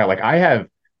skipped workout. Like I have,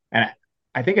 and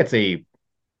I think it's a,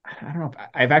 I don't know if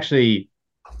I've actually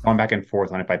gone back and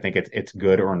forth on if I think it's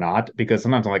good or not, because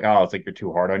sometimes I'm like, oh, it's like you're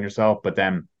too hard on yourself, but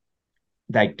then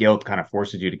that guilt kind of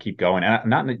forces you to keep going, and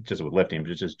not just with lifting,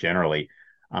 but just generally.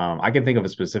 I can think of a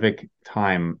specific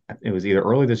time. It was either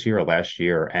early this year or last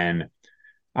year, and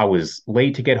I was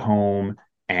late to get home,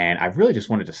 and I really just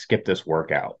wanted to skip this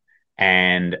workout.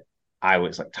 And I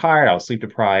was like tired, I was sleep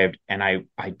deprived, and I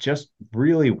just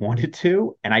really wanted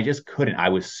to, and I just couldn't. I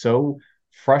was so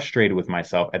frustrated with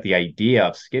myself at the idea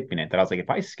of skipping it that I was like, if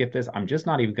I skip this, I'm just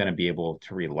not even going to be able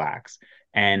to relax.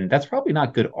 And that's probably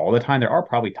not good all the time. There are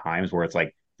probably times where it's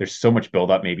like there's so much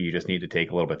buildup, maybe you just need to take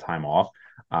a little bit of time off.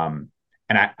 Um,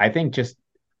 and I think just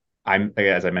I'm,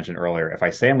 as I mentioned earlier, if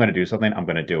I say I'm going to do something, I'm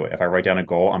going to do it. If I write down a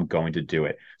goal, I'm going to do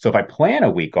it. So if I plan a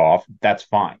week off, that's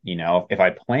fine. If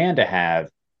I plan to have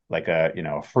like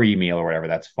a free meal or whatever,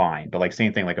 that's fine. But like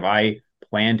same thing, like if I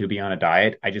plan to be on a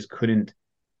diet, I just couldn't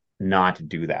not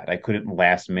do that. I couldn't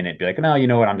last minute be like, no, you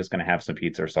know what? I'm just going to have some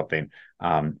pizza or something.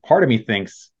 Part of me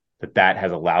thinks that that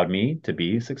has allowed me to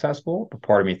be successful, but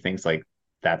part of me thinks like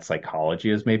that psychology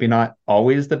is maybe not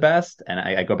always the best. And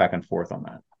I go back and forth on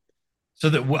that. So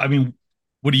that I mean,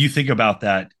 what do you think about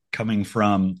that coming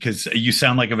from? Because you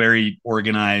sound like a very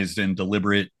organized and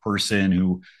deliberate person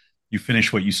who you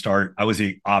finish what you start. I was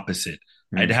the opposite.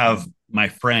 I'd Mm. have my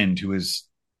friend who was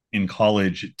in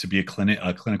college to be a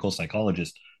clinical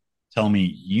psychologist tell me,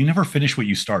 "You never finish what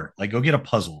you start. Like, go get a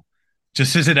puzzle,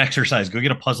 just as an exercise. Go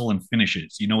get a puzzle and finish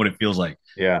it, so you know what it feels like."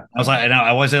 Yeah. I was like, and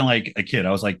I wasn't like a kid.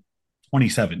 I was like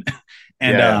 27,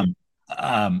 and Yeah.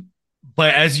 um,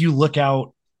 but as you look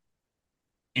out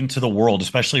into the world,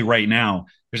 especially right now,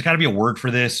 there's got to be a word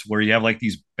for this where you have like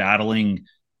these battling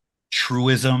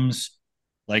truisms.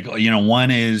 Like,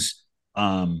 one is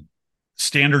um,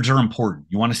 standards are important.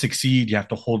 You want to succeed, you have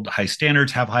to hold high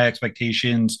standards, have high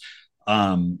expectations,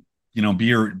 um, be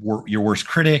your worst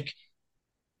critic.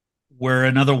 Where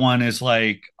another one is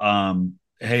like,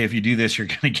 hey, if you do this, you're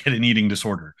going to get an eating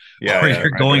disorder, Yeah. or Yeah.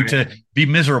 you're going to be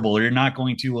miserable, or you're not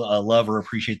going to love or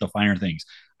appreciate the finer things.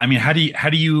 I mean, how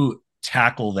do you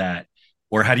tackle that,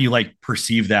 or how do you like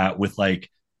perceive that with like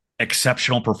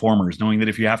exceptional performers, knowing that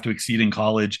if you have to exceed in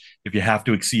college, if you have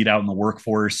to exceed out in the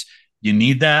workforce, you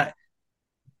need that,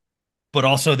 but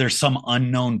also there's some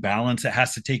unknown balance that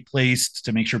has to take place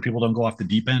to make sure people don't go off the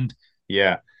deep end.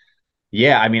 Yeah.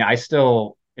 Yeah. I mean, I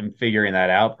still am figuring that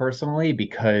out personally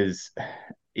because,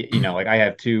 like I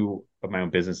have two of my own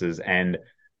businesses, and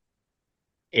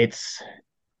it's,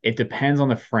 it depends on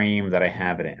the frame that I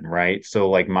have it in, right?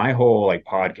 So like my whole like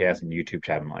podcast and YouTube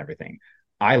channel and everything,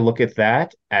 I look at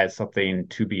that as something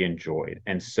to be enjoyed.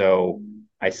 And so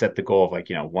I set the goal of like,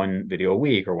 one video a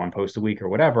week or one post a week or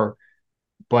whatever,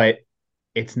 but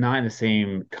it's not in the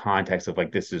same context of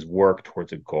like this is work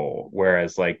towards a goal.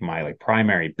 Whereas like my like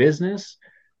primary business,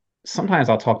 sometimes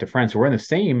I'll talk to friends who are in the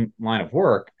same line of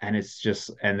work, and it's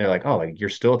just, and they're like, oh, like you're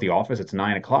still at the office. It's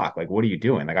 9 o'clock. Like, what are you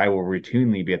doing? Like, I will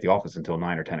routinely be at the office until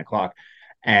 9 or 10 o'clock.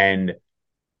 And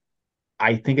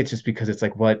I think it's just because it's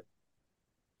like what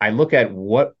I look at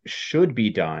what should be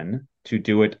done to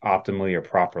do it optimally or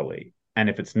properly. And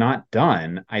if it's not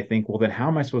done, I think, well, then how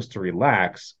am I supposed to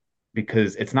relax?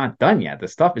 Because it's not done yet. The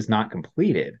stuff is not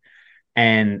completed.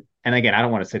 And again, I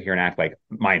don't want to sit here and act like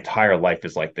my entire life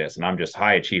is like this and I'm just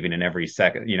high achieving in every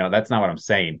second. That's not what I'm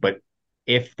saying. But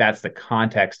if that's the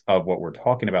context of what we're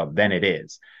talking about, then it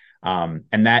is. And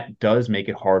that does make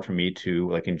it hard for me to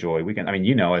like enjoy weekend. I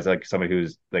mean, as like somebody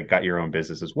who's like got your own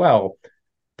business as well,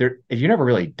 you're never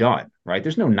really done, right?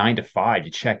 There's no 9 to 5.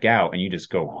 You check out and you just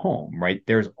go home, right?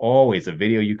 There's always a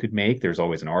video you could make. There's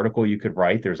always an article you could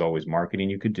write. There's always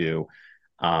marketing you could do.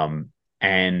 Um,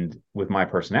 and with my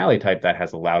personality type, that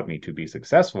has allowed me to be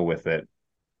successful with it.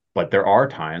 But there are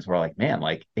times where, like, man,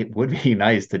 like it would be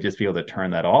nice to just be able to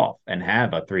turn that off and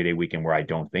have a 3 day weekend where I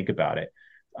don't think about it.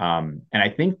 And I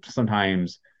think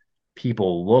sometimes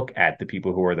people look at the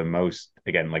people who are the most,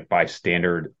 again, like by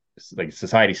standard, like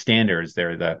society standards,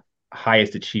 they're the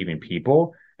highest achieving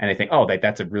people. And they think, oh,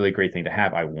 that's a really great thing to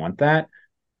have. I want that.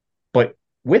 But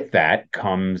with that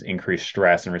comes increased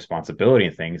stress and responsibility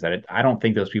and things that I don't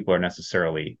think those people are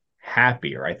necessarily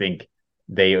happier. I think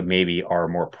they maybe are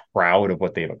more proud of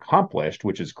what they've accomplished,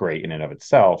 which is great in and of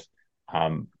itself.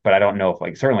 But I don't know if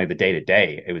like certainly the day to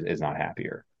day is not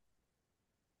happier.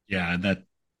 Yeah,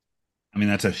 I mean,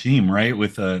 that's a theme, right?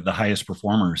 With the highest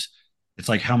performers, it's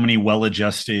like how many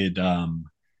well-adjusted,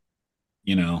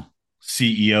 you know,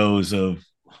 CEOs of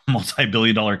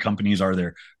multi-billion-dollar companies are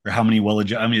there, or how many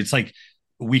well-adjusted? I mean, it's like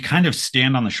we kind of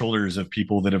stand on the shoulders of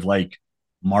people that have like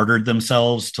martyred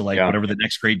themselves to like Yeah. whatever the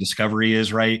next great discovery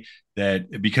is, right?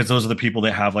 That because those are the people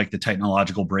that have like the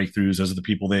technological breakthroughs, those are the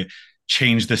people that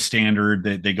change the standard,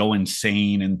 that they go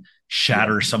insane and Yeah.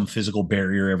 shatter some physical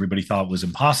barrier everybody thought was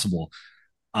impossible.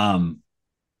 Um,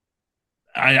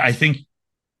 I think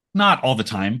not all the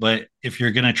time, but if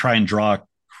you're going to try and draw a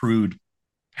crude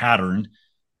pattern,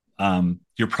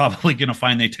 you're probably going to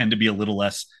find they tend to be a little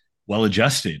less well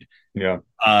adjusted. Yeah.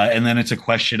 And then it's a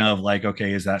question of like,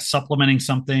 okay, is that supplementing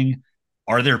something?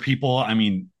 Are there people? I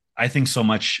mean, I think so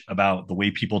much about the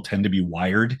way people tend to be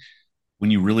wired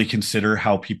when you really consider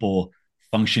how people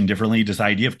function differently. Does the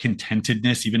idea of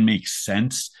contentedness even make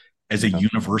sense as a Yeah.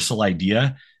 universal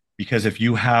idea? Because if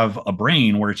you have a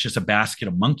brain where it's just a basket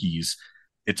of monkeys,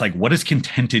 it's like, what does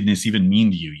contentedness even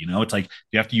mean to you? You know, it's like, do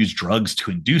you have to use drugs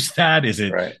to induce that? Is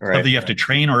it Right. Right. something you have to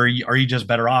train, or are you just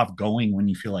better off going when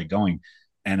you feel like going?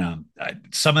 And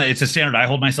some of it's a standard I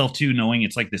hold myself to, knowing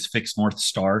it's like this fixed North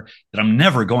Star that I'm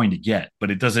never going to get, but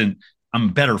it doesn't. I'm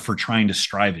better for trying to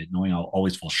strive it, knowing I'll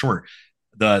always fall short.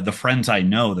 The friends I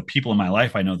know, the people in my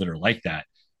life I know that are like that,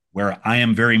 where I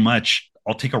am very much,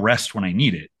 I'll take a rest when I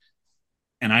need it.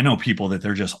 And I know people that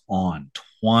they're just on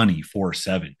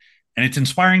 24/7. And it's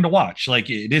inspiring to watch. Like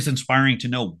it is inspiring to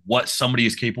know what somebody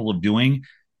is capable of doing.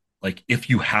 Like if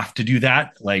you have to do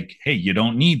that, like, hey, you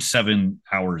don't need 7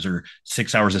 hours or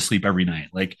 6 hours of sleep every night.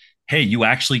 Like, hey, you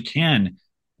actually can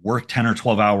work 10 or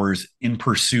 12 hours in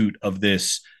pursuit of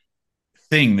this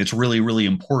thing that's really, really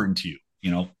important to you,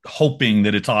 you know, hoping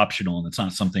that it's optional and it's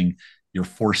not something you're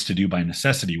forced to do by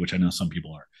necessity, which I know some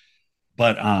people are.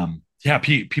 But yeah,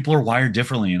 people are wired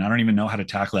differently, and I don't even know how to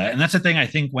tackle that. And that's the thing I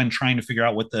think when trying to figure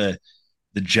out what the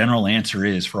general answer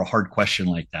is for a hard question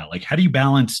like that. Like, how do you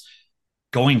balance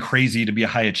going crazy to be a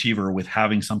high achiever with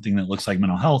having something that looks like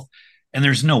mental health? And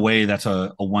there's no way that's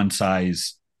a one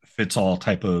size fits all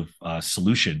type of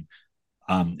solution.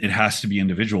 It has to be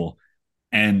individual.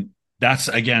 And that's,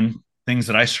 again, things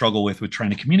that I struggle with trying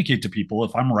to communicate to people.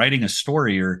 If I'm writing a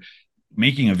story or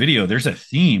making a video, there's a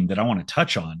theme that I want to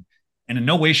touch on. And in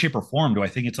no way, shape, or form do I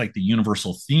think it's like the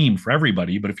universal theme for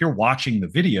everybody. But if you're watching the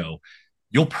video,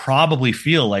 you'll probably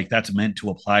feel like that's meant to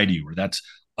apply to you, or that's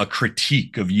a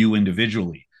critique of you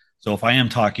individually. So if I am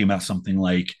talking about something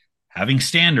like having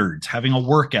standards, having a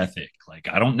work ethic, like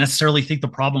I don't necessarily think the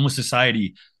problem with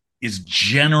society is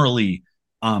generally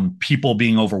people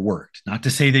being overworked. Not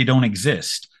to say they don't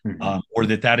exist, Mm-hmm. or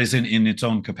that that isn't in its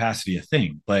own capacity a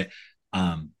thing, but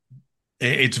um,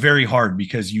 it's very hard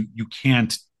because you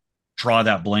can't draw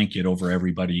that blanket over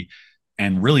everybody.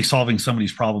 And really solving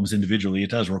somebody's problems individually, it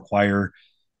does require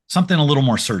something a little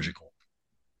more surgical.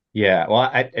 Yeah.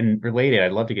 Well, and related,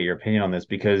 I'd love to get your opinion on this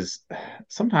because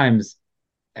sometimes,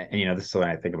 and this is something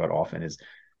I think about often, is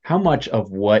how much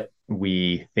of what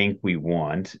we think we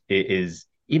want is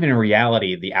even in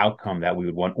reality the outcome that we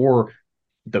would want, or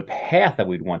the path that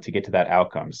we'd want to get to that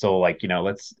outcome. So, like,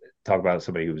 let's talk about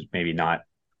somebody who's maybe not,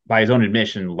 by his own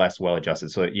admission, less well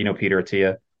adjusted. So, Peter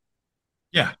Attia.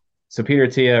 Yeah. So Peter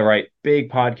Attia, right? Big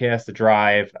podcast, The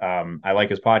Drive. I like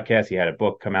his podcast. He had a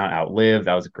book come out, Outlive.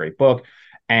 That was a great book.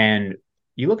 And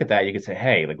you look at that, you could say,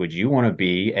 hey, like, would you want to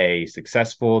be a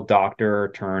successful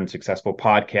doctor turned successful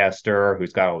podcaster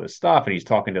who's got all this stuff and he's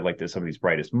talking to like some of these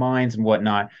brightest minds and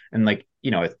whatnot? And like,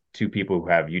 two people who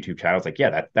have YouTube channels, like,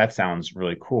 yeah, that sounds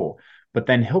really cool. But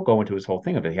then he'll go into his whole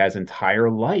thing of it. He has entire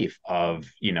life of,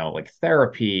 like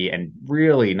therapy and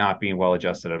really not being well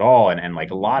adjusted at all. And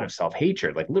like a lot of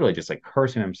self-hatred, like literally just like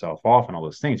cursing himself off and all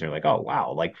those things. You're like, oh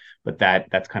wow. Like, but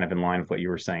that's kind of in line with what you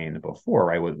were saying before,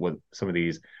 right? With some of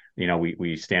these,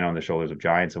 we stand on the shoulders of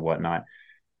giants and whatnot.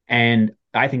 And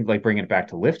I think like bringing it back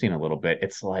to lifting a little bit,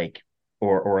 it's like,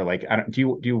 or like, I don't,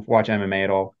 do you watch MMA at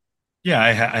all? Yeah,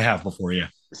 I have before. Yeah.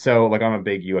 So like I'm a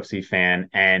big UFC fan,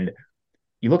 and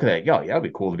you look at that, yo, yeah, that'd be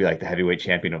cool to be like the heavyweight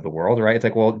champion of the world, right? It's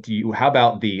like, well, how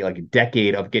about the like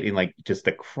decade of getting like just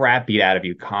the crap beat out of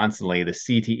you constantly, the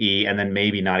CTE, and then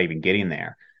maybe not even getting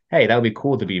there? Hey, that would be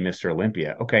cool to be Mr.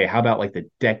 Olympia. Okay, how about like the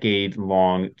decade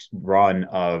long run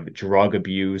of drug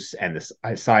abuse and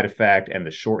the side effect and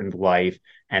the shortened life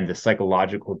and the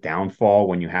psychological downfall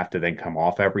when you have to then come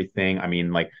off everything? I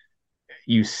mean, like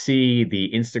you see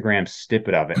the Instagram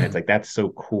snippet of it, and it's like that's so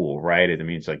cool, right? I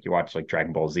mean, it's like you watch like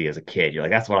Dragon Ball Z as a kid, you're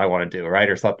like, that's what I want to do, right?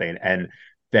 Or something. And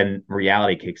then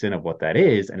reality kicks in of what that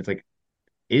is. And it's like,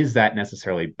 is that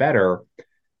necessarily better?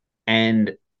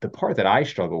 And the part that I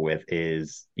struggle with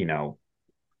is,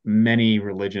 many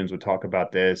religions would talk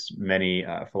about this, many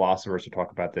philosophers would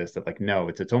talk about this, that like, no,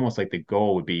 it's almost like the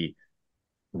goal would be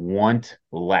want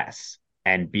less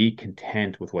and be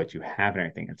content with what you have and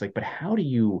everything. It's like, but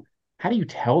how do you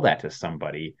tell that to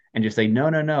somebody and just say, no,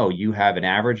 no, no, you have an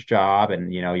average job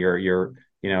and you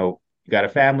got a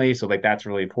family, so like that's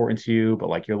really important to you, but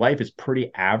like your life is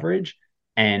pretty average,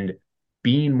 and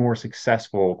being more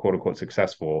successful, quote unquote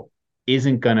successful,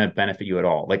 isn't gonna benefit you at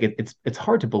all. Like it's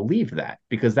hard to believe that,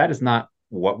 because that is not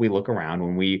what we look around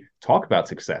when we talk about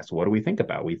success. What do we think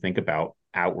about? We think about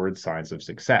outward signs of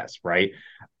success, right?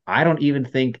 I don't even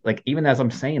think, like, even as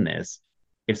I'm saying this,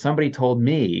 if somebody told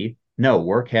me, no,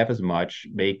 work half as much,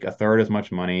 make a third as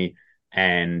much money,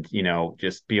 and,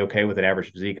 just be okay with an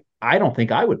average physique, I don't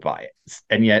think I would buy it.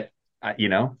 And yet,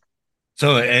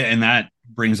 So, and that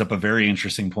brings up a very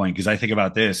interesting point because I think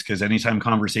about this because anytime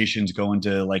conversations go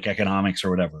into like economics or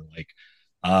whatever, like,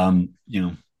 you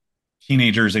know,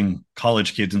 teenagers and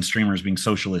college kids and streamers being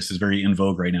socialists is very in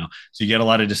vogue right now. So you get a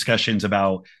lot of discussions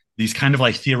about these kind of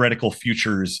like theoretical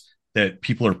futures that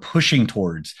people are pushing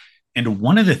towards. And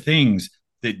one of the things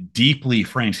that deeply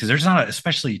frames, because there's not,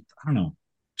 especially, I don't know,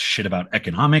 shit about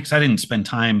economics. I didn't spend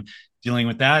time dealing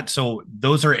with that. So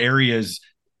those are areas,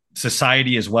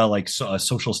 society as well, like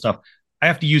social stuff. I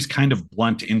have to use kind of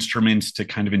blunt instruments to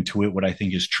kind of intuit what I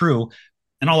think is true.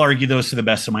 And I'll argue those to the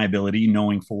best of my ability,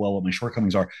 knowing full well what my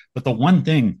shortcomings are. But the one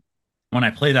thing, when I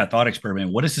play that thought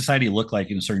experiment, what does society look like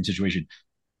in a certain situation?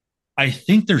 I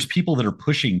think there's people that are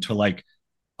pushing to like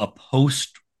a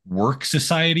post work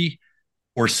society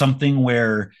or something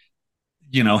where,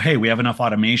 hey, we have enough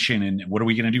automation and what are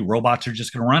we going to do? Robots are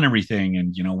just going to run everything.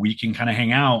 And, we can kind of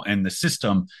hang out and the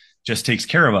system just takes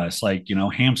care of us like,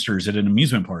 hamsters at an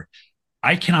amusement park.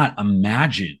 I cannot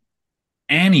imagine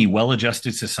any well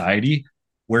adjusted society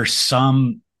where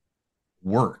some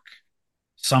work,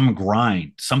 some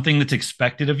grind, something that's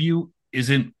expected of you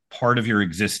isn't part of your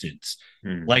existence.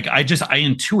 hmm. Like I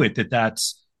intuit that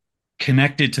that's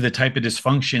connected to the type of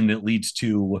dysfunction that leads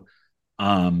to,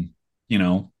 um, you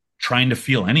know, trying to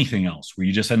feel anything else, where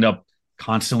you just end up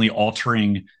constantly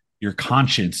altering your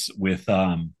conscience with,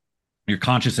 your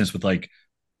consciousness with like,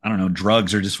 I don't know,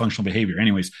 drugs or dysfunctional behavior.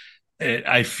 Anyways,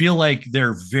 I feel like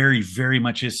there very, very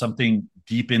much is something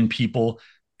deep in people,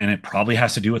 and it probably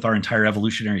has to do with our entire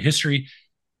evolutionary history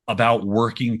about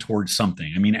working towards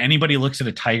something. I mean, anybody looks at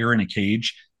a tiger in a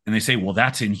cage and they say, well,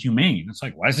 that's inhumane. It's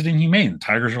like, why is it inhumane? The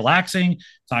tiger's relaxing.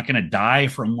 It's not going to die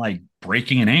from like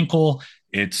breaking an ankle.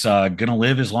 It's going to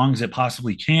live as long as it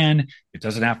possibly can. It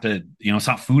doesn't have to, it's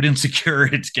not food insecure.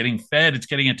 It's getting fed. It's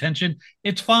getting attention.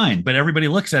 It's fine. But everybody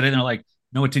looks at it and they're like,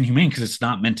 no, it's inhumane because it's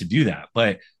not meant to do that.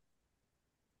 But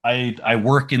I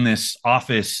work in this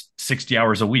office 60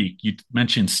 hours a week. You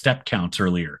mentioned step counts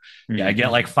earlier. Yeah, I get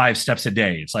Hmm. like 5 steps a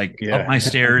day. It's like up Yeah. my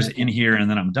stairs in here and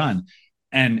then I'm done.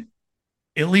 And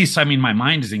at least, I mean, my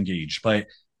mind is engaged. But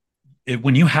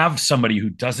when you have somebody who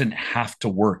doesn't have to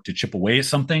work to chip away at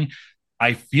something,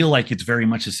 I feel like it's very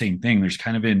much the same thing. There's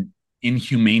kind of an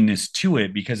inhumaneness to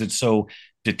it because it's so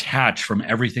detached from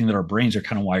everything that our brains are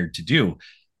kind of wired to do.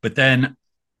 But then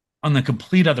on the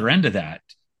complete other end of that,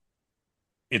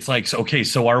 it's like, so, okay,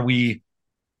 so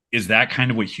is that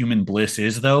kind of what human bliss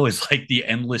is though? Is like the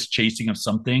endless chasing of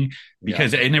something? Yeah.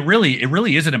 Because, and it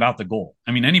really isn't about the goal.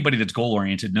 I mean, anybody that's goal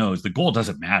oriented knows the goal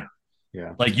doesn't matter.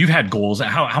 Yeah. Like you've had goals.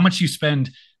 How much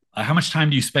time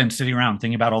do you spend sitting around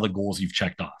thinking about all the goals you've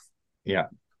checked off? Yeah.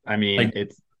 I mean, Like,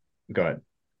 it's good.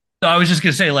 I was just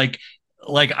gonna say, like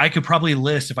I could probably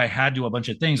list if I had to a bunch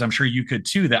of things. I'm sure you could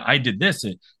too. That I did this.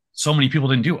 So many people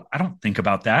didn't do it. I don't think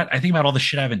about that. I think about all the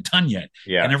shit I haven't done yet, and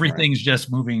Yeah. Right. everything's just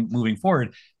moving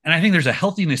forward. And I think there's a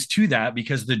healthiness to that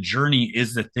because the journey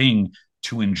is the thing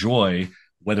to enjoy,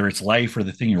 whether it's life or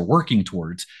the thing you're working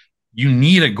towards. You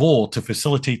need a goal to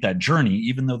facilitate that journey,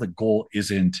 even though the goal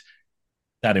isn't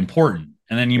that important.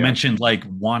 And then you Yeah. mentioned like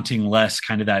wanting less,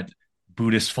 kind of that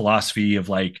Buddhist philosophy of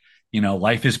like,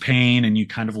 life is pain and you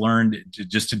kind of learned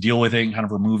just to deal with it and kind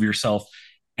of remove yourself.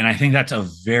 And I think that's a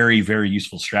very, very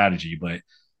useful strategy. But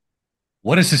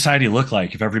what does society look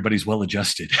like if everybody's well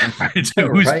adjusted? Right? So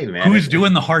who's Right, man. who's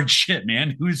doing the hard shit,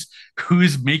 man? Who's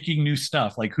making new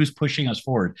stuff? Like who's pushing us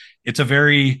forward? It's a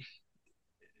very,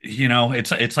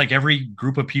 it's like every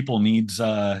group of people needs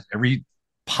every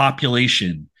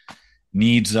population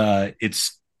needs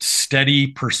its steady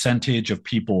percentage of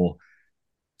people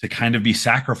to kind of be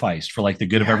sacrificed for like the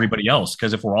good of Yeah. everybody else.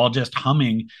 Because if we're all just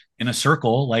humming in a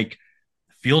circle, like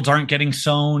fields aren't getting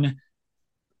sown,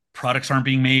 products aren't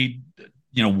being made,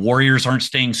 warriors aren't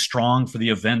staying strong for the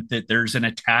event that there's an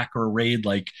attack or a raid.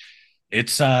 Like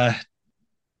it's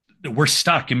we're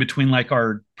stuck in between like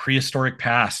our prehistoric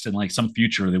past and like some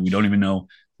future that we don't even know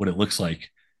what it looks like.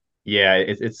 Yeah.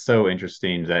 It's so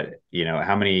interesting that,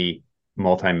 how many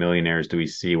multimillionaires do we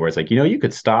see where it's like, you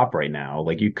could stop right now.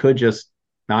 Like you could just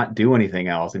not do anything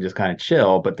else and just kind of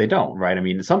chill, but they don't, right? I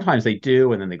mean, sometimes they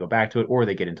do and then they go back to it, or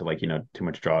they get into like, too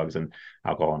much drugs and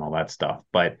alcohol and all that stuff.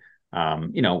 But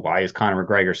why is Conor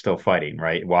McGregor still fighting,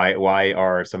 right? Why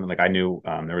are some like I knew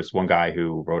there was one guy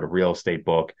who wrote a real estate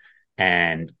book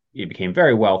and he became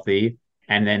very wealthy.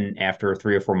 And then after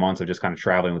 3 or 4 months of just kind of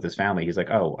traveling with his family, he's like,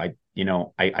 oh,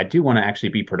 I do want to actually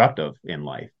be productive in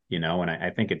life, and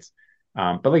I think it's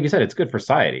but like you said, it's good for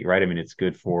society, right? I mean, it's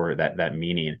good for that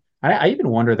meaning. I even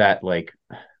wonder that like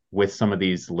with some of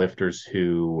these lifters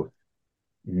who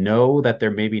know that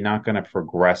they're maybe not going to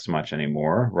progress much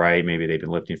anymore, right? Maybe they've been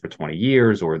lifting for 20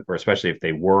 years, or especially if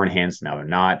they were enhanced, now they're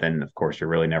not, then of course you're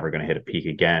really never going to hit a peak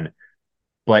again.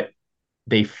 But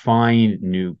they find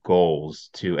new goals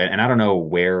and I don't know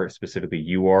where specifically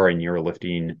you are in your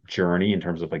lifting journey in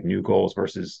terms of like new goals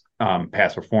versus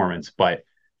past performance, but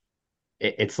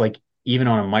it's like even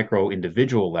on a micro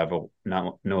individual level,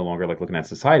 not no longer like looking at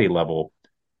society level,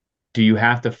 do you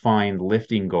have to find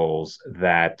lifting goals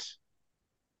that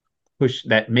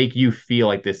make you feel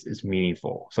like this is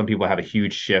meaningful? Some people have a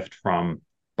huge shift from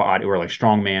body or like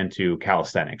strongman to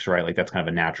calisthenics, right? Like that's kind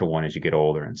of a natural one as you get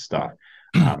older and stuff.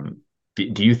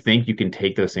 Do you think you can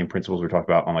take those same principles we talked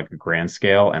about on like a grand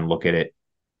scale and look at it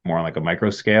more on like a micro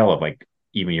scale of like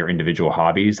even your individual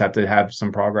hobbies have to have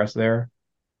some progress there?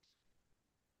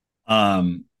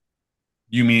 Um,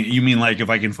 you mean like if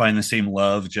I can find the same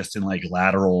love just in like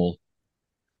lateral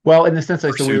Well, in the sense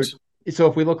like pursuits? so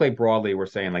if we look like broadly, we're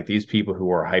saying like these people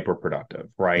who are hyper productive,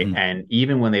 right? Mhm. And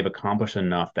even when they've accomplished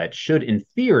enough that should in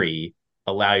theory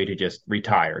allow you to just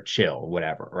retire, chill,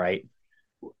 whatever, right?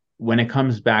 When it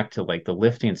comes back to like the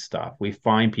lifting stuff, we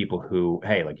find people who,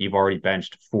 hey, like you've already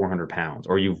benched 400 pounds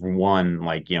or you've won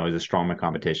like, as a strongman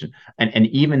competition. And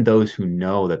even those who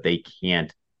know that they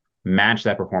can't match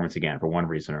that performance again for one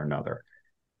reason or another,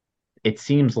 it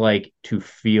seems like to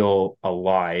feel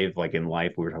alive, like in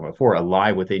life, we were talking about before,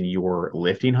 alive within your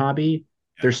lifting hobby,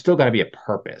 Yeah, there's still got to be a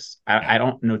purpose. yeah. I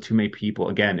don't know too many people,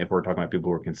 again, if we're talking about people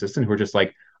who are consistent, who are just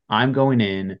like, I'm going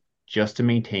in just to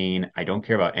maintain. I don't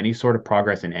care about any sort of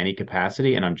progress in any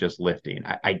capacity, and I'm just lifting.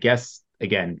 I guess,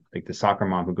 again, like the soccer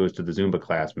mom who goes to the Zumba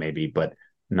class, maybe, but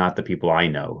not the people I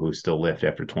know who still lift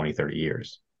after 20, 30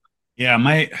 years.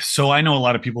 Yeah, so I know a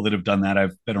lot of people that have done that.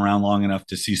 I've been around long enough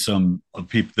to see some of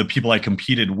the people I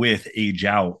competed with age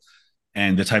out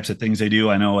and the types of things they do.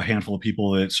 I know a handful of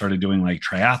people that started doing like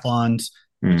triathlons,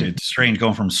 which Mm, it's strange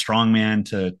going from strongman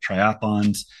to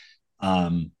triathlons.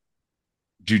 Um,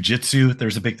 jujitsu,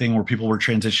 there's a big thing where people were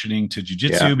transitioning to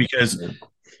yeah. jujitsu because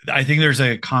I think there's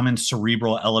a common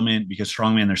cerebral element because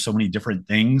strongman, there's so many different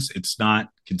things. It's not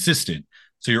consistent.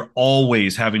 So you're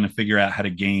always having to figure out how to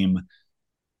game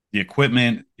the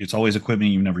equipment. It's always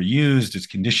equipment you've never used. It's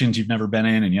conditions you've never been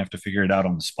in, and you have to figure it out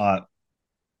on the spot.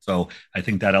 So I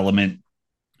think that element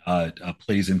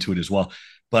plays into it as well.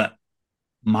 But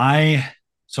my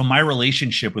my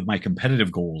relationship with my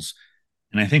competitive goals,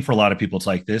 and I think for a lot of people it's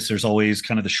like this. There's always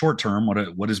kind of the short term.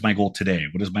 What is my goal today?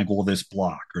 What is my goal this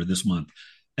block or this month?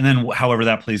 And then however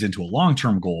that plays into a long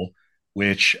term goal,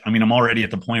 which I mean I'm already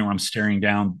at the point where I'm staring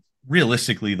down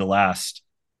realistically the last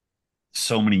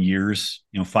so many years,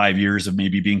 5 years of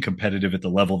maybe being competitive at the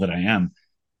level that I am.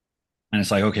 And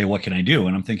it's like, okay, what can I do?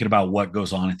 And I'm thinking about what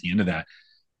goes on at the end of that.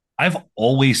 I've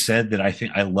always said that I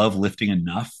think I love lifting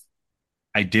enough.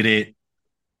 I did it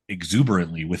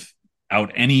exuberantly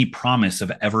without any promise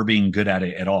of ever being good at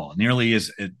it at all. Nearly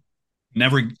as it,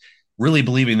 never really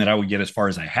believing that I would get as far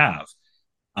as I have.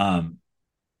 Um,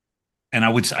 and I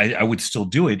would still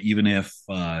do it even if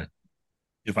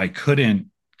I couldn't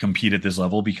compete at this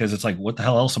level because it's like, what the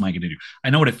hell else am I going to do? I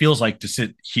know what it feels like to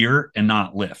sit here and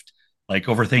not lift. Like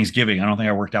over Thanksgiving, I don't think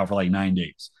I worked out for like 9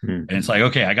 days. And it's Mm. like,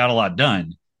 okay, I got a lot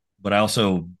done, but I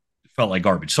also felt like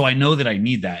garbage. So I know that I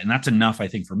need that. And that's enough, I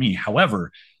think, for me.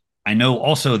 However, I know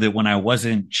also that when I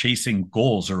wasn't chasing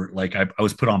goals or like I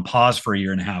was put on pause for a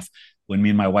year and a half when me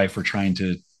and my wife were trying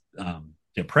to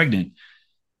get pregnant,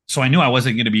 so I knew I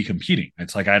wasn't going to be competing.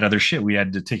 It's like I had other shit. We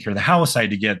had to take care of the house. I had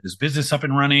to get this business up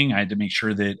and running. I had to make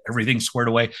sure that everything's squared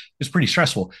away. It was pretty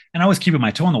stressful, and I was keeping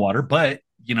my toe in the water. But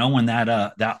when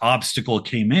that obstacle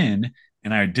came in,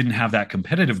 and I didn't have that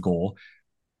competitive goal,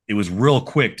 it was real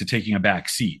quick to taking a back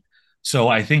seat. So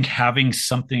I think having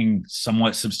something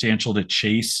somewhat substantial to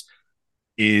chase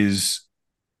is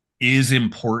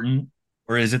important,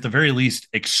 or is at the very least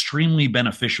extremely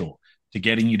beneficial to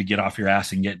getting you to get off your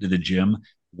ass and get to the gym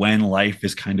when life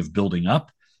is kind of building up.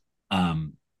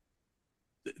 Um,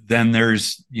 then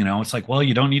there's, it's like, well,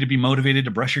 you don't need to be motivated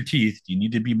to brush your teeth. You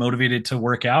need to be motivated to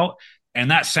work out.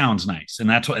 And that sounds nice. And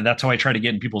that's how I try to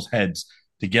get in people's heads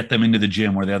to get them into the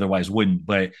gym where they otherwise wouldn't.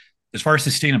 But as far as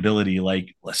sustainability,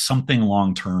 like something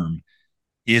long term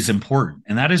is important,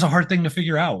 and that is a hard thing to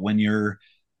figure out when you're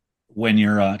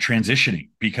transitioning,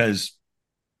 because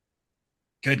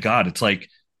good God, it's like,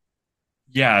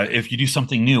 yeah, if you do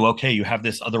something new, okay, you have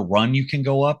this other run you can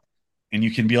go up, and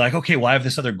you can be like, okay, well, I have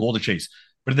this other goal to chase.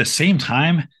 But at the same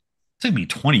time, it took me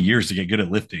 20 years to get good at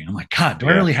lifting. I'm like, God, do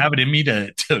I Yeah. really have it in me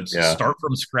to Yeah. start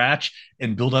from scratch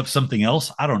and build up something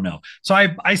else? I don't know. So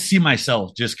I see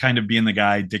myself just kind of being the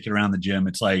guy dicking around the gym.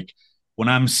 It's like when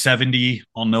I'm 70,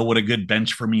 I'll know what a good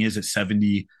bench for me is at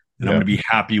 70, and I'm Yeah. going to be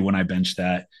happy when I bench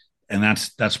that. And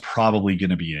that's probably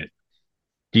going to be it.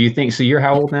 Do you think so? You're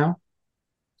how old now?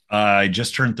 I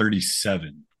just turned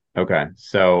 37. Okay.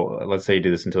 So let's say you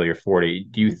do this until you're 40.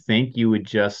 Do you think you would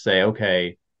just say,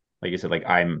 okay, like you said, like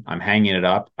I'm hanging it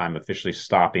up, I'm officially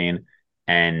stopping,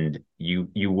 and you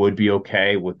would be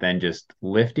okay with then just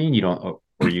lifting? You don't,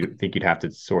 or you think you'd have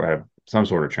to sort of have some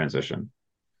sort of transition?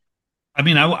 I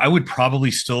mean, I would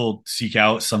probably still seek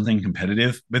out something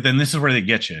competitive, but then this is where they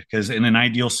get you. Because in an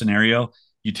ideal scenario,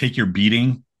 you take your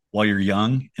beating while you're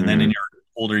young, and then in Hmm. your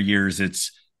older years,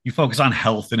 it's you focus on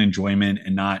health and enjoyment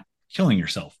and not killing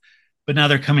yourself. But now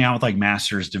they're coming out with like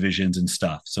masters divisions and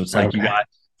stuff. So it's like you Okay. got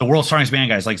the world's strongest man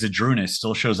guys, like Zadrunas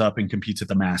still shows up and competes at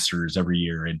the masters every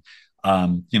year. And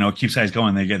it keeps guys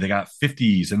going. They got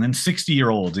 50s and then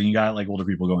 60-year-olds, and you got like older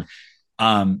people going.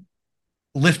 Um,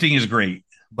 Lifting is great,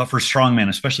 but for strongmen,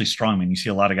 especially strongmen, you see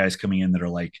a lot of guys coming in that are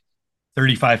like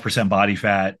 35% body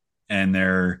fat, and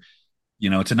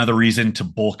it's another reason to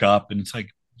bulk up. And it's like,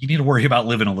 you need to worry about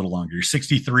living a little longer. You're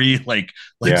 63, like,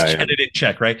 let's Yeah, yeah. get it in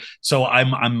check, right? So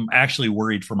I'm actually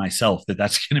worried for myself that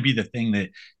that's going to be the thing that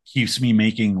keeps me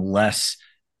making less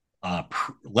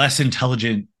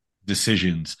intelligent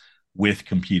decisions with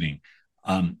competing.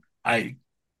 Um, I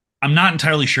I'm not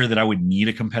entirely sure that I would need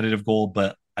a competitive goal,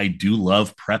 but I do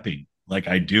love prepping. Like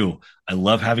I do. I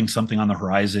love having something on the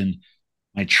horizon.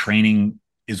 My training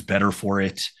is better for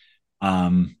it.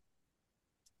 Um,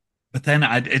 but then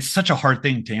it's such a hard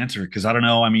thing to answer because I don't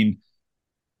know. I mean,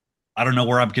 I don't know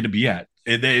where I'm going to be at.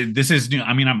 This is new.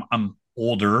 I mean, I'm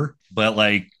older, but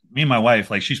like me and my wife,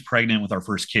 like she's pregnant with our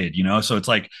first kid, so it's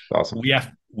like Awesome.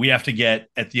 we have to get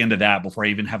at the end of that before I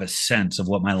even have a sense of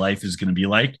what my life is going to be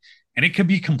like, and it could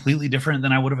be completely different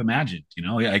than I would have imagined.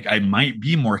 I might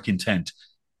be more content,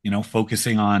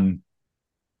 focusing on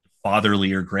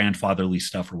fatherly or grandfatherly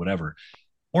stuff or whatever,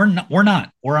 or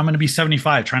not, or I'm going to be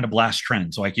 75 trying to blast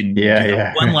trend so I can Yeah, do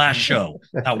that one last yeah. show,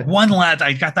 that one last,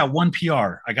 I got that one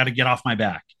PR, I got to get off my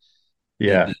back.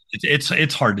 Yeah.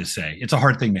 It's hard to say. It's a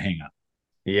hard thing to hang up.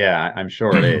 Yeah, I'm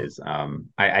sure it is.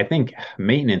 I think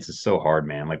maintenance is so hard,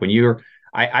 man. Like when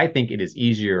I think it is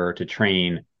easier to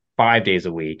train 5 days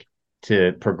a week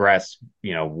to progress,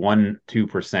 1,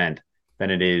 2%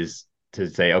 than it is to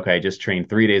say, okay, just train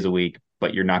 3 days a week,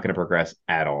 but you're not going to progress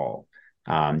at all.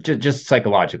 Just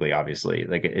psychologically, obviously.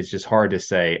 Like it's just hard to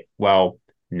say, well,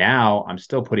 now I'm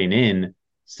still putting in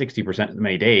 60% as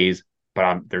many days,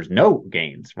 but there's no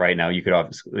gains right now. You could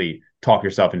obviously talk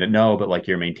yourself into no, but like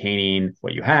you're maintaining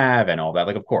what you have and all that.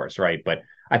 Like, of course, right. But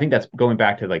I think that's going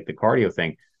back to like the cardio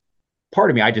thing. Part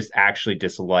of me, I just actually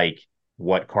dislike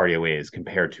what cardio is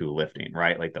compared to lifting,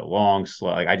 right? Like the long,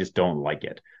 slow, like I just don't like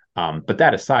it. But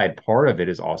that aside, part of it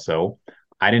is also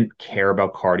I didn't care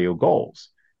about cardio goals.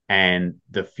 And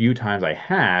the few times I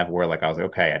have where like I was like,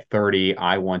 okay, at 30,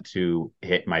 I want to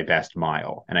hit my best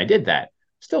mile. And I did that.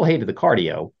 Still hated the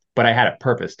cardio, but I had a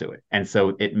purpose to it. And so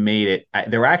it made it,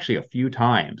 there were actually a few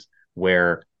times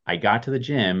where I got to the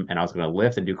gym and I was going to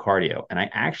lift and do cardio. And I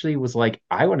actually was like,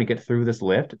 I want to get through this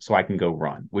lift so I can go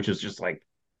run, which is just like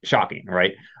shocking,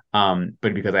 right?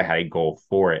 But because I had a goal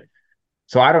for it.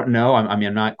 So I don't know. I mean,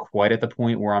 I'm not quite at the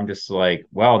point where I'm just like,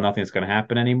 well, nothing's going to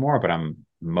happen anymore, but I'm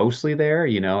mostly there,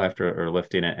 after or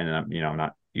lifting it. And I'm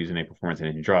not using any performance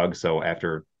enhancing drugs. So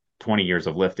after 20 years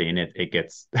of lifting, it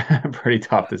gets pretty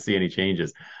tough to see any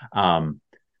changes. Um,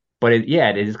 but yeah,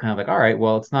 it is kind of like, all right,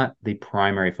 well, it's not the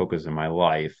primary focus of my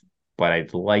life, but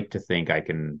I'd like to think I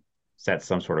can set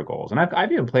some sort of goals. And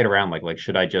I've even played around like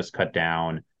should I just cut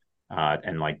down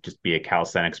and like just be a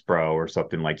calisthenics bro or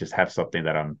something, like just have something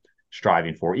that I'm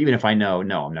striving for, even if I know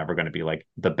no, I'm never going to be like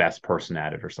the best person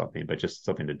at it or something, but just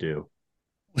something to do.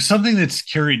 Something that's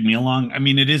carried me along. I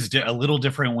mean, it is a little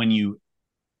different when you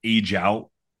age out,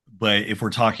 but if we're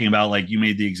talking about, like, you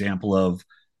made the example of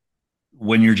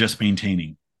when you're just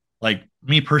maintaining. Like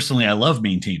me personally, I love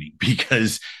maintaining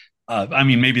because, I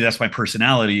mean, maybe that's my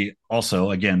personality.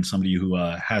 Also, again, somebody who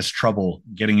has trouble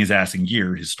getting his ass in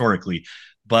gear historically.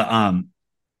 But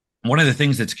one of the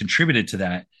things that's contributed to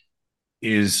that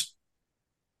is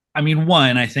I mean,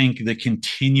 one, I think the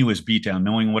continuous beatdown,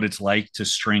 knowing what it's like to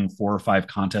string 4 or 5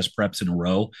 contest preps in a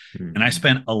row. And I Mm-hmm.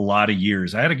 spent a lot of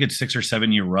years. I had a good 6 or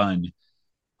 7 year run,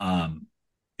 um,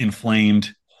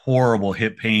 inflamed, horrible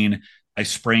hip pain. I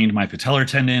sprained my patellar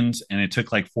tendons, and it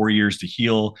took like 4 years to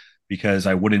heal because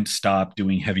I wouldn't stop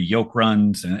doing heavy yoke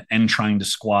runs and trying to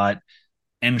squat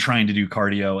and trying to do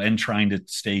cardio and trying to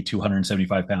stay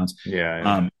 275 pounds. Yeah,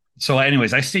 yeah. Um, so,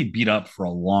 anyways, I stayed beat up for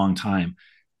a long time.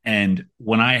 And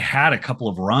when I had a couple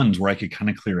of runs where I could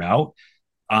kind of clear out,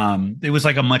 it was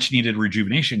like a much needed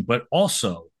rejuvenation. But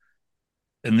also,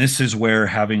 and this is where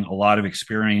having a lot of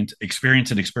experience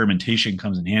and experimentation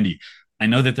comes in handy. I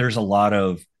know that there are a lot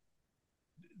of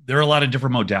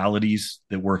different modalities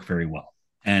that work very well.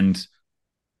 And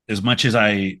as much as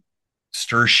I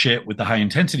stir shit with the high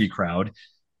intensity crowd,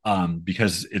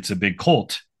 because it's a big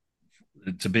cult,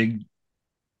 it's a big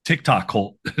TikTok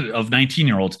cult of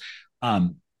 19-year-olds.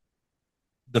 Um,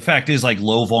 the fact is, like,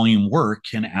 low volume work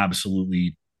can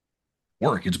absolutely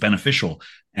work. It's beneficial.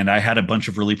 And I had a bunch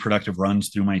of really productive runs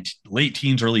through my late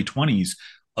teens, early 20s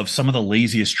of some of the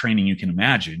laziest training you can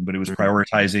imagine, but it was Mm-hmm.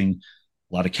 prioritizing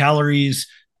a lot of calories,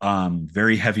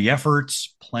 very heavy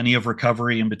efforts, plenty of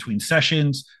recovery in between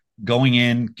sessions, going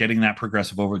in, getting that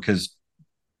progressive over. Because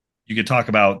you could talk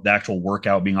about the actual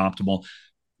workout being optimal.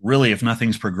 Really, if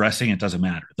nothing's progressing, it doesn't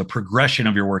matter. The progression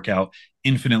of your workout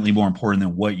infinitely more important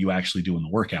than what you actually do in the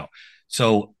workout.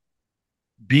 So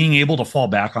being able to fall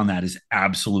back on that is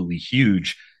absolutely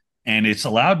huge. And it's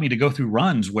allowed me to go through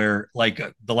runs where, like,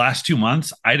 the last 2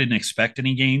 months, I didn't expect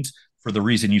any gains for the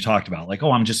reason you talked about. Like,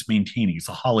 oh, I'm just maintaining. It's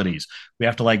the holidays. We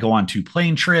have to like go on 2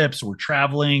 plane trips. We're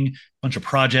traveling, a bunch of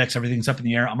projects, everything's up in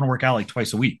the air. I'm going to work out like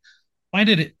twice a week. I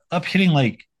ended up hitting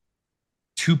like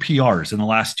 2 PRs in the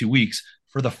last 2 weeks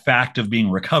for the fact of being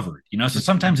recovered, you know? So Mm-hmm.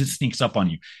 sometimes it sneaks up on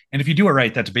you. And if you do it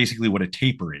right, that's basically what a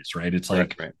taper is, right? It's Right,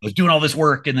 like, right. I was doing all this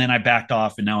work and then I backed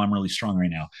off and now I'm really strong right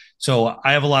now. So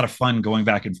I have a lot of fun going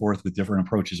back and forth with different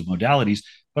approaches and modalities.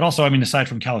 But also, I mean, aside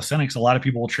from calisthenics, a lot of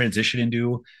people will transition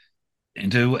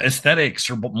into aesthetics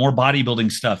or more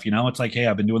bodybuilding stuff. You know, it's like, hey,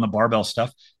 I've been doing the barbell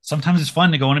stuff. Sometimes it's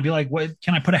fun to go in and be like, what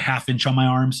can I put a half inch on my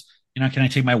arms? You know, can I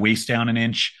take my waist down an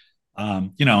inch?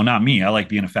 Not me. I like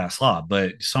being a fat slob,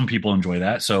 but some people enjoy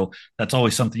that. So that's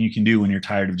always something you can do when you're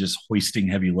tired of just hoisting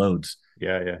heavy loads.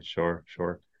 Yeah, yeah, sure,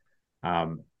 sure.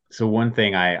 So one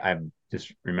thing I'm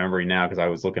just remembering now because I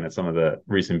was looking at some of the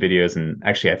recent videos, and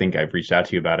actually I think I've reached out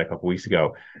to you about it a couple weeks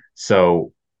ago.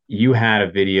 So you had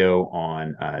a video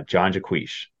on John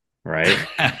Jaquish, right?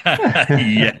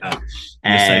 Yeah. Yes, I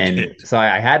And did. so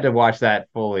I had to watch that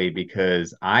fully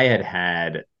because I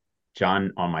had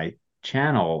John on my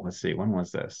channel. Let's see, when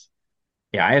was this?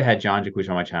 Yeah, I had John Jaquish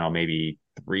on my channel maybe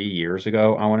 3 years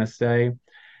ago, I want to say.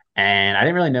 And I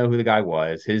didn't really know who the guy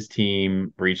was. His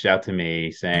team reached out to me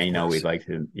Of saying, we'd course. like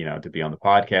to, to be on the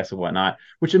podcast and whatnot,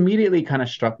 which immediately kind of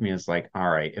struck me as like, all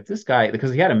right, if this guy,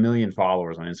 because he had 1 million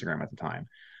followers on Instagram at the time,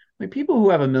 like people who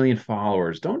have 1 million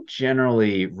followers don't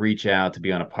generally reach out to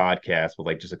be on a podcast with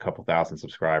like just a couple thousand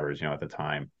subscribers, at the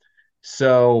time.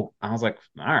 So I was like,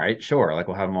 all right, sure, like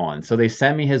we'll have him on. So they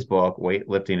sent me his book,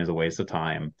 Weightlifting is a Waste of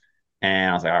Time.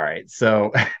 And I was like, all right.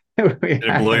 So we Did it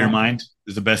had blow him your on. mind?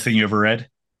 Is the best thing you ever read?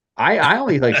 I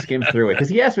only like skimmed through it because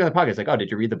he asked me on the podcast, like, "Oh, did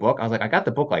you read the book?" I was like, "I got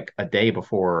the book like a day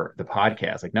before the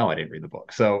podcast." Like, no, I didn't read the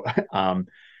book. So,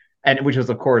 and which was,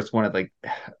 of course, one of like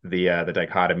the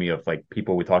dichotomy of like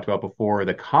people we talked about before.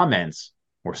 The comments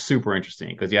were super interesting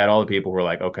because you had all the people who were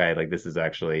like, "Okay, like this is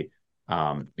actually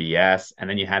BS," and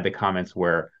then you had the comments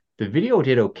where the video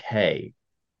did okay,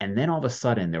 and then all of a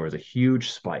sudden there was a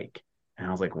huge spike, and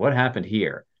I was like, "What happened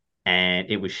here?" And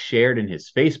it was shared in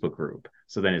his Facebook group.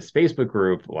 So then his Facebook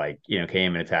group, like,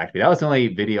 came and attacked me. That was the only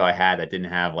video I had that didn't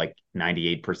have like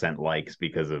 98% likes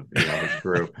because of, his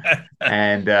group.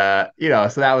 And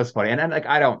so that was funny. And like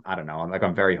I don't know.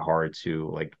 I'm very hard to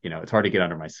like, it's hard to get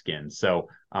under my skin. So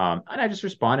and I just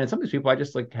responded. Some of these people I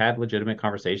just like had legitimate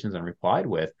conversations and replied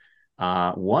with.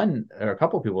 One or a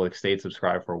couple of people like stayed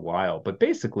subscribed for a while, but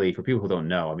basically for people who don't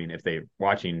know, I mean, if they're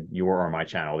watching your or my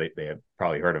channel, they have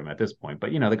probably heard of him at this point.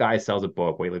 But the guy sells a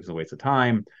book, Weightlifting is a Waste of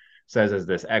Time, says as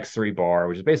this X3 bar,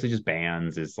 which is basically just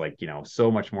bands, is like,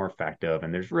 so much more effective.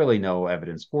 And there's really no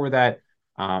evidence for that.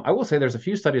 I will say there's a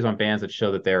few studies on bands that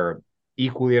show that they're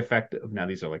equally effective. Now,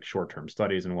 these are like short-term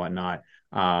studies and whatnot.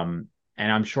 And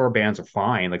I'm sure bands are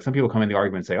fine. Like some people come in the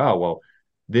argument and say, oh, well,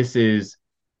 this is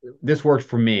this worked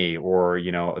for me, or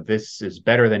this is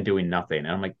better than doing nothing. And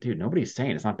I'm like, dude, nobody's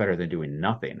saying it's not better than doing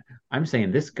nothing. I'm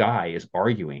saying this guy is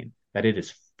arguing that it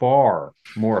is far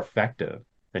more effective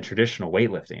than traditional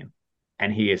weightlifting,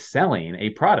 and he is selling a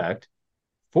product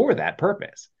for that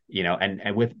purpose,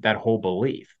 and with that whole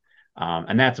belief.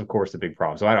 And that's of course the big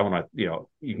problem. So I don't want to,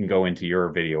 you can go into your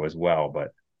video as well,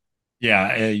 but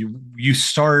Yeah, you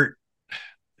start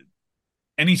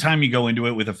anytime you go into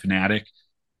it with a fanatic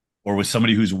or with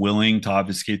somebody who's willing to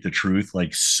obfuscate the truth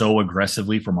like so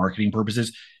aggressively for marketing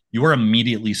purposes, you are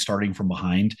immediately starting from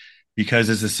behind because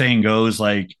as the saying goes,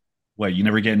 like what you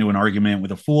never get into an argument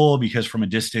with a fool because from a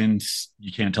distance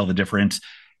you can't tell the difference.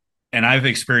 And I've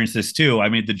experienced this too. I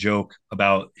made the joke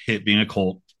about Hit being a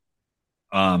cult.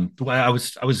 I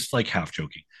was like half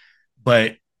joking,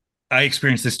 but I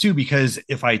experienced this too because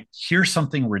if I hear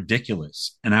something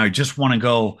ridiculous and I just want to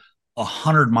go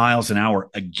 100 miles an hour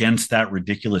against that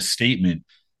ridiculous statement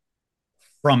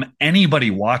from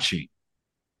anybody watching,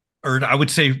 or I would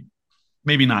say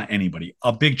maybe not anybody,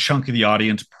 a big chunk of the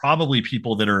audience, probably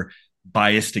people that are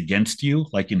biased against you,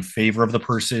 like in favor of the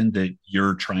person that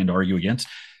you're trying to argue against.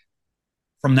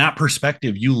 From that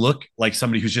perspective, you look like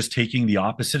somebody who's just taking the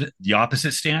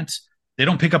opposite stance. They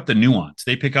don't pick up the nuance.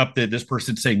 They pick up that this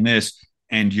person's saying this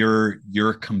and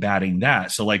you're combating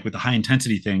that. So like with the high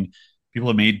intensity thing, people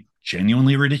have made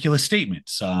genuinely ridiculous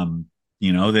statements.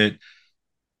 That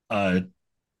uh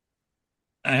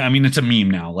I mean it's a meme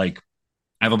now. Like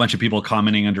I have a bunch of people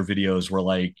commenting under videos where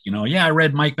like, yeah, I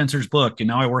read Mike Mentzer's book and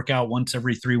now I work out once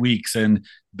every 3 weeks and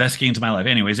best gains of my life.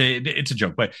 Anyways, it's a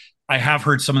joke, but I have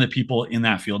heard some of the people in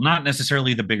that field, not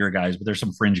necessarily the bigger guys, but there's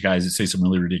some fringe guys that say some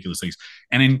really ridiculous things.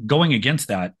 And in going against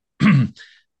that,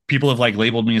 people have like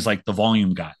labeled me as like the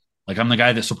volume guy. Like I'm the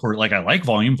guy that support, like I like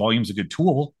volume. Volume's a good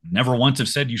tool. Never once have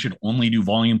said you should only do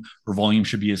volume or volume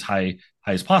should be as high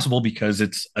as possible because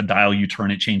it's a dial you turn,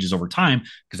 it changes over time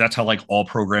because that's how like all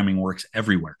programming works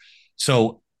everywhere.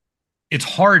 So it's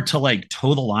hard to like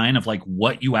toe the line of like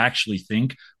what you actually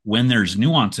think when there's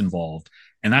nuance involved.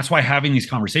 And that's why having these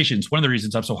conversations, one of the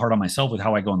reasons I'm so hard on myself with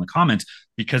how I go in the comments,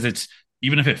 because it's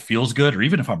even if it feels good or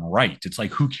even if I'm right, it's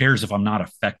like, who cares if I'm not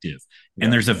effective? And yeah,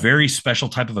 there's a very special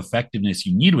type of effectiveness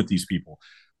you need with these people.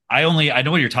 I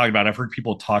know what you're talking about. I've heard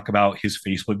people talk about his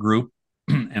Facebook group,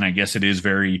 and I guess it is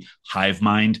very hive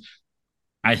mind.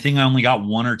 I think I only got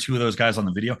one or two of those guys on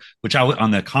the video,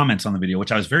 on the comments on the video,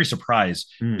 which I was very surprised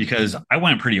mm, because I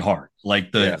went pretty hard. Like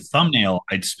yeah, the thumbnail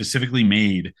I'd specifically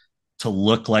made to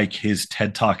look like his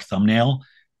TED Talk thumbnail.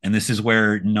 And this is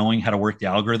where knowing how to work the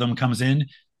algorithm comes in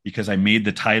because I made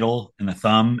the title and the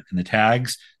thumb and the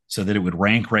tags so that it would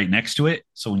rank right next to it.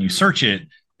 So when you mm, search it,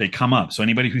 they come up. So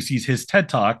anybody who sees his TED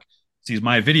Talk sees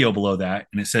my video below that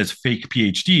and it says fake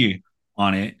PhD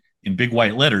on it in big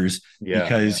white letters yeah,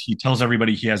 because he tells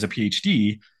everybody he has a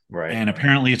PhD. right, And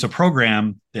apparently, it's a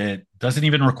program that doesn't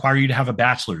even require you to have a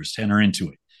bachelor's to enter into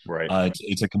it. right.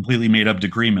 It's a completely made up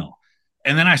degree mill.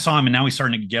 And then I saw him, and now he's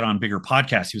starting to get on bigger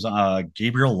podcasts. He was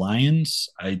Gabriel Lyons,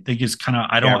 I think is kind of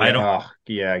I Gabrielle, don't, oh,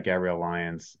 yeah, Gabrielle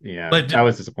Lyons. Yeah, but that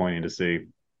was disappointing to see.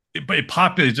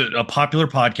 it's a popular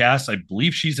podcast. I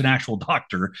believe she's an actual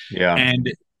doctor, Yeah,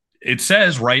 and it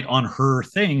says right on her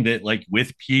thing that like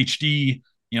with PhD,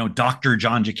 Doctor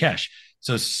John Jaquesh.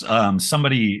 So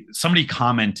somebody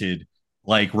commented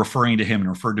like referring to him and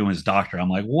referred to him as doctor. I'm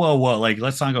like, whoa, like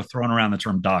let's not go throwing around the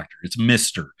term doctor. It's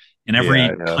Mister in yeah, every I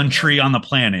know. country on the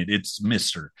planet. It's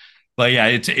Mister. But yeah,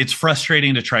 it's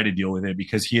frustrating to try to deal with it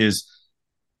because he is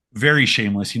very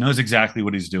shameless. He knows exactly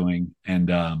what he's doing, and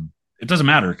it doesn't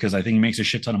matter because I think he makes a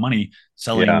shit ton of money Yeah.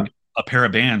 selling a pair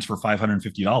of bands for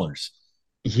 $550.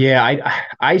 Yeah,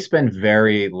 I spend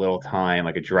very little time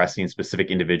like addressing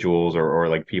specific individuals or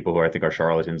like people who I think are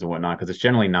charlatans and whatnot because it's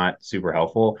generally not super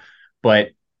helpful. But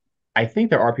I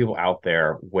think there are people out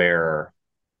there where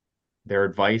their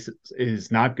advice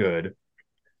is not good,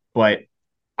 but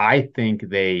I think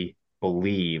they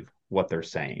believe what they're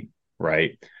saying,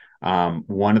 right?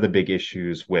 One of the big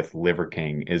issues with Liver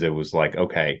King is it was like,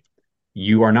 okay,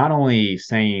 you are not only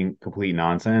saying complete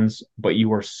nonsense, but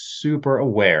you are super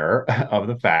aware of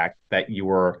the fact that you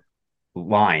are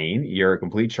lying, you're a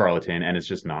complete charlatan, and it's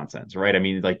just nonsense, right? I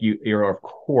mean, like you're of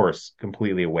course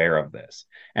completely aware of this.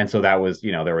 And so that was,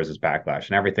 there was this backlash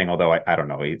and everything, although I don't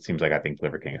know, it seems like I think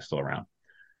Liver King is still around.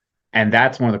 And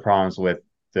that's one of the problems with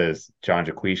this John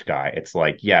Jaquish guy. It's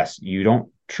like, yes, you don't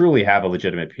truly have a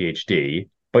legitimate PhD,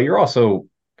 but you're also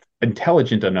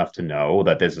intelligent enough to know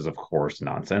that this is, of course,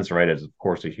 nonsense, right? It's, of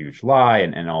course, a huge lie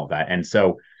and all of that. And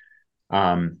so,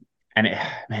 um, and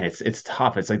man, it's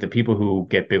tough. It's like the people who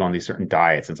get big on these certain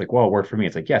diets. It's like, well, it worked for me.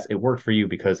 It's like, yes, it worked for you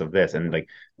because of this. And like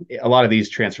a lot of these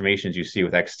transformations you see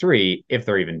with X3, if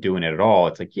they're even doing it at all,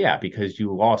 it's like, yeah, because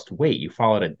you lost weight, you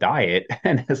followed a diet,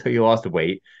 and so you lost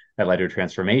weight that led to a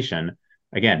transformation.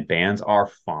 Again, bands are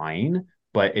fine,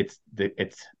 but it's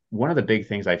one of the big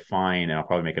things I find, and I'll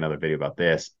probably make another video about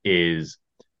this, is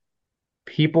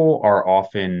people are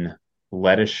often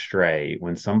led astray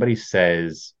when somebody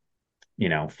says,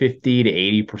 50 to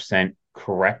 80%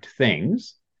 correct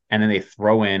things, and then they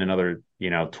throw in another,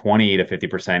 20 to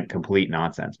 50% complete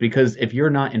nonsense. Because if you're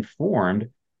not informed,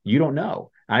 you don't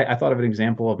know. I thought of an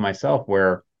example of myself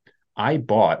where I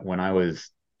bought when I was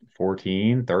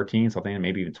 14, 13, something,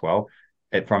 maybe even 12,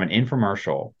 from an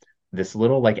infomercial, this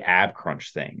little like ab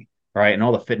crunch thing. Right. And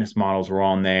all the fitness models were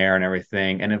on there and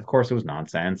everything. And of course, it was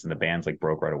nonsense. And the bands like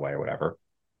broke right away or whatever.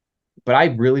 But I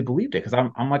really believed it because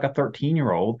I'm like a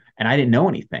 13-year-old and I didn't know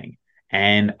anything.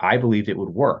 And I believed it would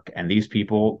work. And these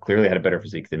people clearly had a better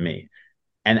physique than me.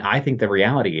 And I think the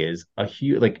reality is a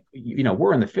huge, like,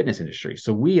 we're in the fitness industry.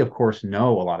 So we, of course,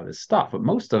 know a lot of this stuff, but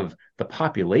most of the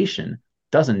population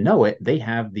doesn't know it. They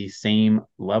have the same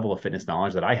level of fitness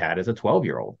knowledge that I had as a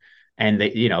 12-year-old. And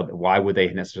they, why would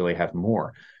they necessarily have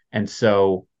more? And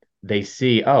so they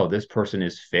see, oh, this person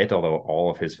is fit, although all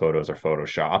of his photos are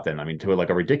photoshopped. And I mean, to like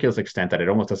a ridiculous extent that it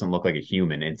almost doesn't look like a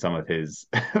human in some of his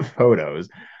photos.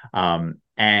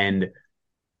 And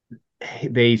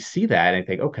they see that and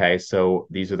think, okay, so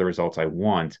these are the results I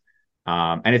want.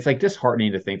 And it's like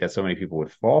disheartening to think that so many people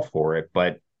would fall for it,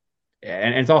 but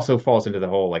and it also falls into the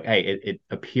whole like, hey, it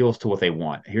appeals to what they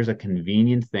want. Here's a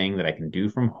convenient thing that I can do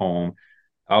from home.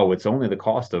 Oh, it's only the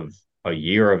cost of a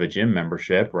year of a gym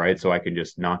membership, right? So I can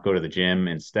just not go to the gym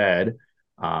instead.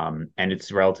 And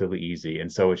it's relatively easy.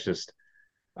 And so it's just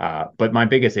but my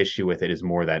biggest issue with it is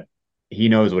more that he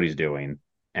knows what he's doing,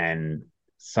 and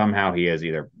somehow he has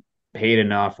either paid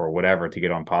enough or whatever to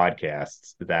get on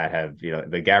podcasts that have,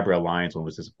 the Gabrielle Lyons one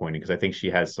was disappointing because I think she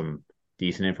has some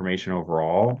decent information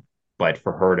overall, but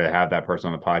for her to have that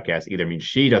person on the podcast either means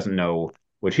she doesn't know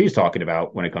what she's talking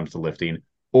about when it comes to lifting,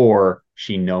 or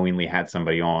she knowingly had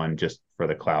somebody on just for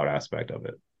the cloud aspect of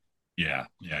it. Yeah,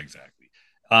 yeah, exactly.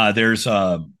 There's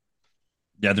yeah,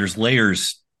 there's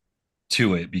layers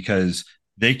to it because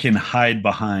they can hide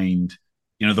behind,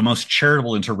 the most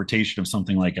charitable interpretation of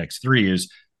something like X3 is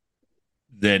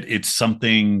that it's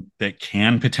something that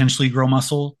can potentially grow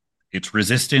muscle. It's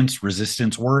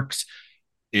resistance works.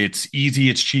 It's easy,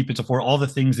 it's cheap, it's affordable, all the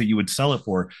things that you would sell it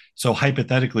for. So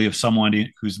hypothetically, if someone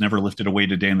who's never lifted a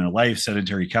weight a day in their life,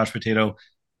 sedentary couch potato,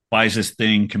 buys this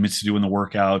thing, commits to doing the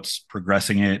workouts,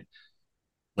 progressing it,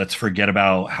 let's forget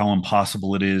about how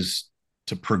impossible it is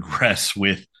to progress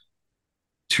with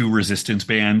two resistance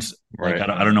bands. Like Right.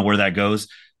 I don't know where that goes.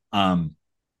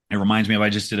 It reminds me of I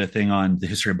just did a thing on the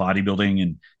history of bodybuilding,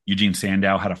 and Eugene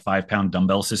Sandow had a 5 pound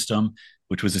dumbbell system,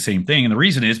 which was the same thing. And the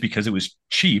reason is because it was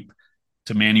cheap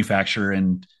to manufacture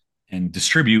and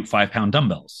distribute 5 pound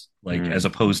dumbbells, like as Mm.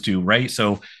 opposed to right.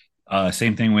 So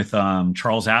same thing with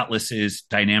Charles Atlas's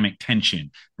dynamic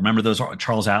tension. Remember those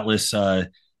Charles Atlas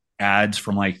ads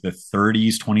from like the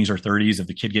 30s, 20s, or 30s of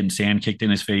the kid getting sand kicked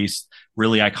in his face?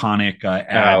 Really iconic Oh,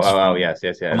 ads oh, oh, yes,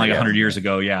 yes, from yes, like yes, 100 years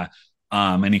ago. Yeah.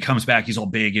 And he comes back, he's all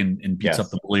big and beats up yes.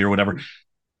 the bully or whatever.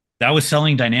 That was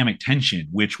selling dynamic tension,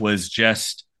 which was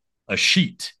just a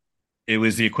sheet. It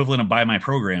was the equivalent of buy my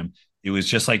program. It was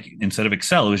just like instead of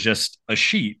Excel, it was just a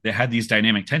sheet that had these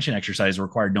dynamic tension exercises that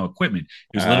required no equipment.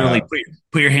 It was literally Uh,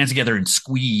 put your hands together and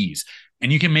squeeze.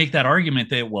 And you can make that argument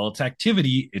that, well, it's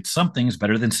activity, it's something, it's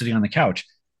better than sitting on the couch.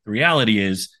 The reality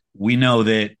is, we know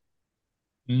that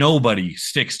nobody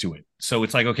sticks to it. So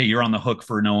it's like, okay, you're on the hook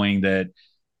for knowing that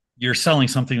you're selling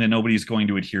something that nobody's going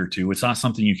to adhere to. It's not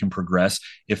something you can progress.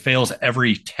 It fails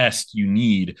every test you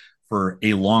need for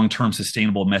a long term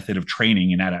sustainable method of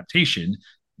training and adaptation,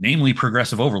 namely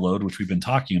progressive overload, which we've been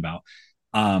talking about.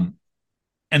 Um,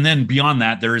 and then beyond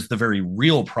that, there is the very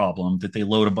real problem that they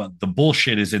load about. The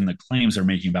bullshit is in the claims they're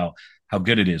making about how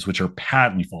good it is, which are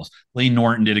patently false. Lane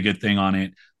Norton did a good thing on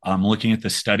it. Looking at the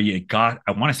study, I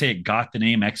want to say it got the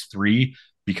name X3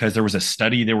 because there was a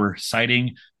study they were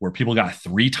citing where people got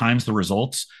 3 times the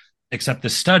results, except the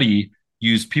study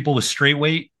used people with straight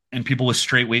weight and people with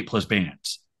straight weight plus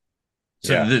bands.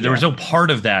 So yeah, there was yeah. no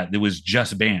part of that that was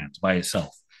just bands by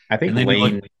itself. I think And then you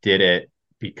look, Lane did it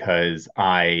because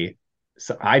I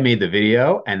made the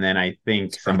video and then I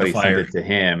think started the somebody sent fire. it to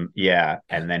him. Yeah.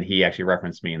 And then he actually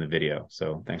referenced me in the video.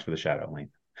 So thanks for the shout out, Lane.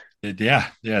 Yeah,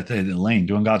 yeah, Lane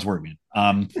doing God's work,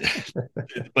 man.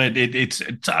 But it's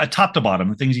top to bottom.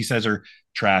 The things he says are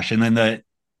trash. And then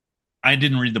I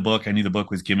didn't read the book. I knew the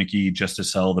book was gimmicky just to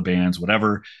sell the bands,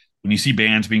 whatever. When you see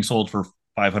bands being sold for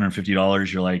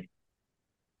 $550, you're like,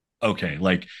 okay,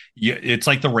 like it's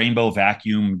like the rainbow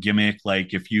vacuum gimmick.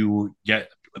 Like if you get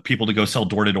people to go sell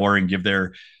door to door and give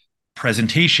their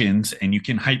presentations, and you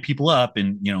can hype people up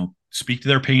and speak to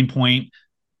their pain point,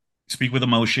 speak with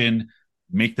emotion,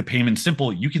 make the payment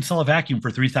simple, you can sell a vacuum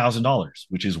for $3,000,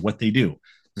 which is what they do.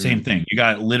 Same Mm. thing. You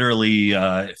got literally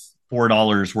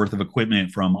 $4 worth of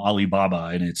equipment from Alibaba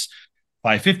and it's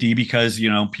 550 because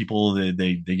people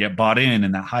they get bought in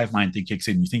and that hive mind thing kicks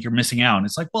in. You think you're missing out, and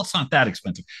it's like, well, it's not that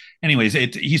expensive. Anyways,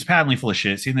 he's patently full of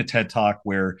shit. Seeing the TED talk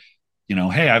where, hey,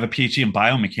 I have a PhD in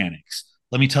biomechanics.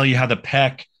 Let me tell you how the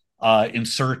pec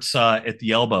inserts at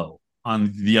the elbow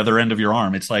on the other end of your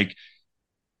arm. It's like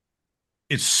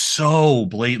it's so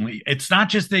blatantly. It's not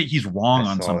just that he's I wrong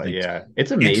on saw that. something. Yeah,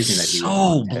 it's It's amazing that he was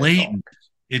on so TED Talk. blatant.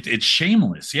 It's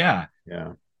shameless. Yeah.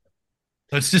 Yeah.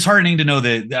 So it's disheartening to know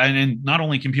that, and not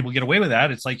only can people get away with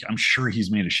that, it's like I'm sure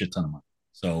he's made a shit ton of money.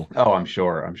 So Oh, I'm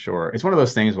sure. I'm sure. It's one of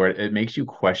those things where it makes you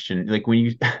question, like when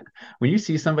you when you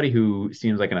see somebody who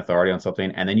seems like an authority on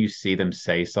something, and then you see them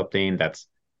say something that's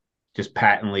just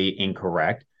patently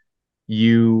incorrect.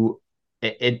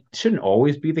 It shouldn't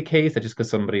always be the case that just because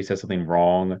somebody says something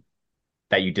wrong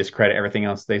that you discredit everything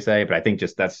else they say. But I think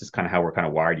just that's just kind of how we're kind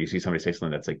of wired. You see somebody say something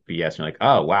that's like BS, and you're like,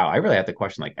 oh wow, I really have to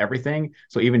question like everything.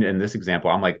 So even in this example,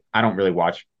 I'm like, I don't really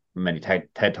watch many TED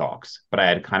Talks, but I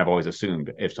had kind of always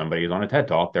assumed if somebody is on a TED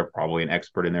Talk, they're probably an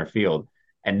expert in their field.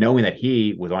 And knowing that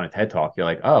he was on a TED Talk, you're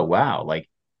like, oh wow, like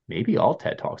maybe all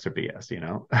TED Talks are BS, you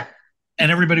know?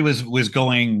 and everybody was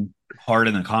going hard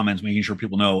in the comments, making sure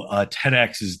people know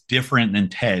TEDx is different than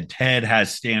TED. TED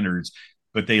has standards,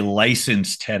 but they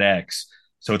license TEDx.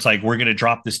 So it's like we're going to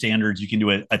drop the standards. You can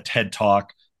do a TED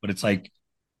talk, but it's like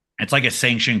a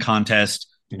sanctioned contest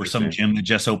where some Interesting. gym that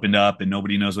just opened up and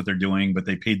nobody knows what they're doing, but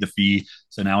they paid the fee.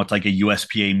 So now it's like a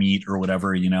USPA meet or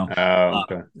whatever. Oh, Uh,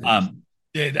 okay. um,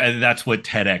 Interesting. that's what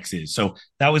TEDx is. So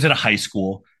that was at a high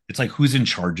school. It's like who's in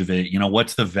charge of it?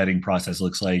 What's the vetting process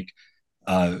looks like?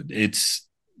 It's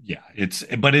yeah,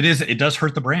 but it does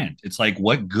hurt the brand. It's like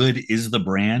what good is the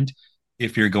brand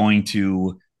if you're going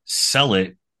to sell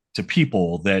it to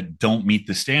people that don't meet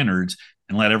the standards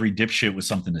and let every dipshit with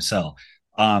something to sell?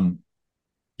 Um,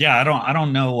 yeah, I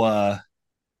don't know.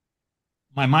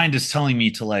 My mind is telling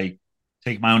me to like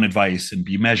take my own advice and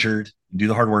be measured and do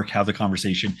the hard work, have the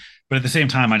conversation. But at the same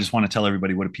time, I just want to tell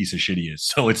everybody what a piece of shit he is.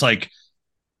 So it's like,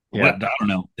 Yeah. what I don't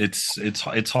know.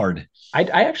 It's hard. I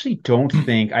actually don't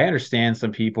think I understand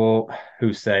some people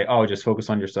who say, oh, just focus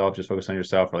on yourself, just focus on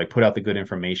yourself, or like put out the good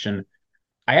information.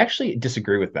 I actually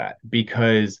disagree with that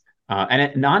because,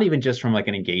 not even just from like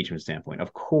an engagement standpoint.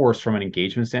 Of course, from an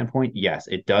engagement standpoint, yes,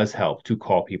 it does help to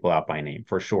call people out by name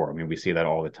for sure. I mean, we see that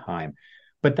all the time.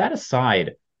 But that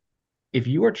aside, if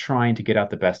you are trying to get out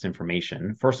the best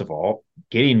information, first of all,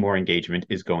 getting more engagement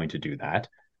is going to do that.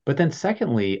 But then,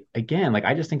 secondly, again, like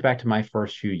I just think back to my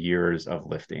first few years of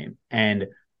lifting, and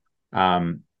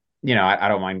um, I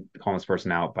don't mind calling this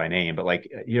person out by name, but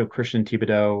like Christian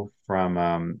Thibodeau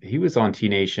from he was on T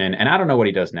Nation, and I don't know what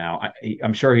he does now.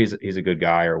 I'm sure he's a good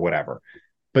guy or whatever,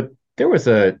 but there was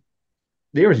a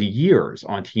there was years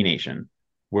on T Nation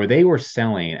where they were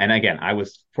selling, and again, I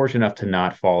was fortunate enough to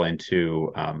not fall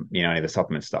into any of the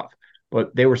supplement stuff,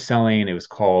 but they were selling. It was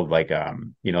called like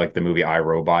like the movie I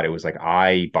Robot. It was like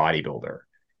I Bodybuilder,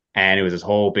 and it was this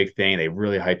whole big thing. They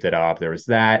really hyped it up. There was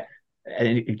that,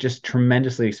 and just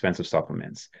tremendously expensive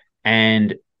supplements.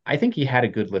 And I think he had a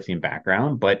good lifting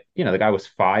background, but the guy was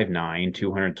 5'9",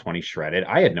 220 shredded.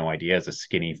 I had no idea as a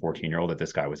skinny 14-year-old that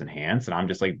this guy was enhanced. And I'm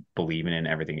just like believing in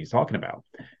everything he's talking about.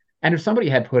 And if somebody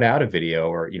had put out a video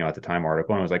or, at the time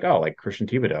article and was like, oh, like Christian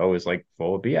Thibodeau is like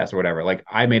full of BS or whatever, like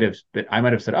I might have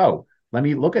said, oh, let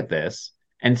me look at this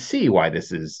and see why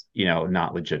this is,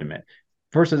 not legitimate.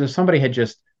 Versus if somebody had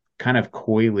just kind of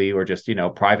coyly or just,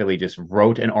 privately just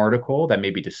wrote an article that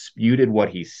maybe disputed what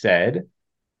he said,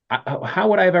 how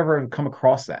would I have ever come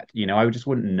across that? I just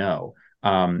wouldn't know.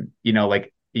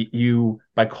 Like you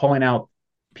by calling out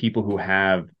people who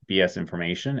have BS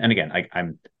information. And again,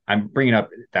 I'm bringing up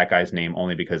that guy's name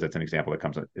only because it's an example that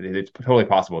comes up. It's totally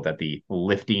possible that the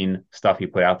lifting stuff he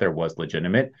put out there was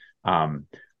legitimate.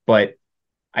 But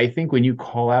I think when you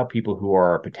call out people who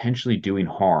are potentially doing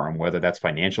harm, whether that's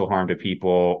financial harm to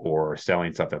people or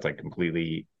selling stuff that's like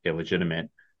completely illegitimate,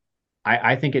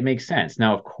 I think it makes sense.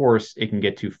 Now, of course, it can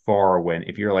get too far when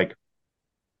if you're like,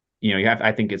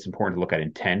 I think it's important to look at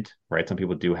intent, right? Some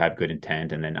people do have good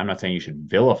intent. And then I'm not saying you should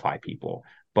vilify people,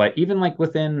 but even like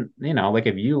within, like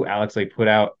if you, Alex, like put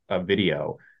out a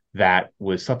video that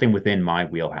was something within my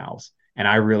wheelhouse and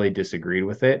I really disagreed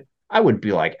with it, I wouldn't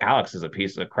be like, Alex is a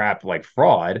piece of crap, like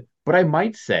fraud, but I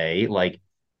might say, like,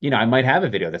 I might have a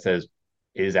video that says,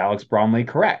 is Alex Bromley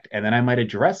correct? And then I might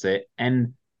address it.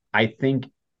 And I think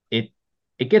it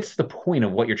it gets to the point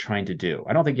of what you're trying to do.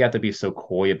 I don't think you have to be so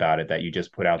coy about it that you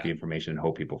just put out the information and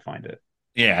hope people find it.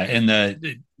 Yeah,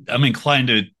 and I'm inclined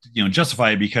to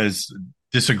justify it because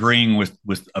disagreeing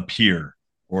with a peer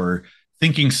or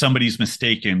thinking somebody's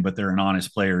mistaken, but they're an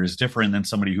honest player is different than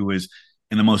somebody who is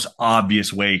in the most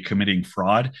obvious way committing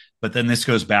fraud. But then this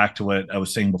goes back to what I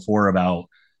was saying before about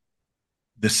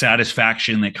the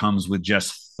satisfaction that comes with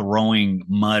just throwing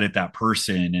mud at that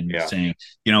person and Yeah. saying,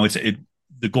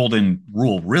 the golden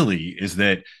rule really is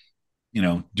that,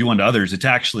 do unto others. It's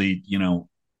actually,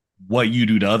 what you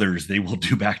do to others, they will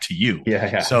do back to you. Yeah.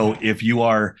 Yeah. So if you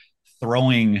are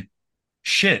throwing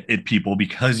shit at people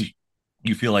because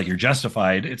you feel like you're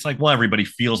justified, it's like, well, everybody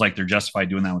feels like they're justified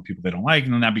doing that with people they don't like,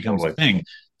 and then that becomes a Totally. thing.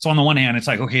 So on the one hand, it's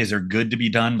like, okay, is there good to be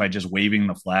done by just waving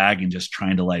the flag and just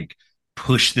trying to like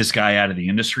push this guy out of the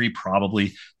industry?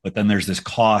 Probably. But then there's this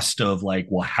cost of like,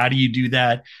 well, how do you do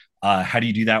that? How do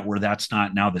you do that where that's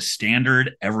not now the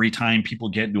standard every time people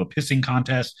get into a pissing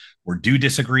contest or do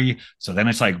disagree? So then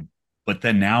it's like, but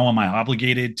then now am I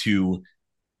obligated to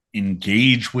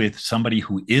engage with somebody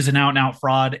who is an out and out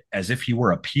fraud as if he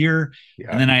were a peer? And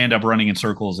Yeah. then I end up running in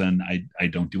circles and I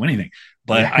don't do anything.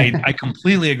 But Yeah. I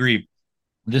completely agree.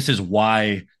 This is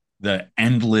why the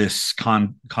endless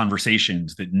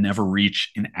conversations that never reach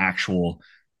an actual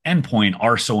endpoint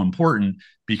are so important,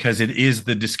 because it is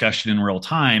the discussion in real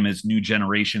time as new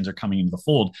generations are coming into the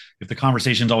fold. If the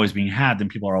conversation is always being had, then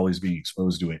people are always being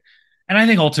exposed to it. And I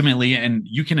think ultimately, and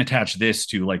you can attach this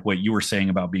to like what you were saying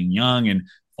about being young and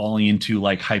falling into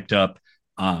like hyped up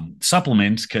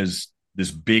supplements because this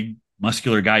big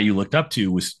muscular guy you looked up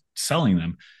to was selling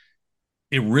them.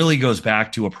 It really goes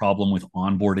back to a problem with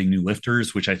onboarding new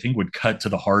lifters, which I think would cut to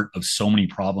the heart of so many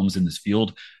problems in this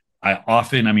field. I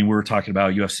mean, we were talking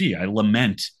about UFC. I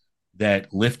lament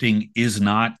that lifting is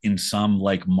not in some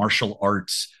like martial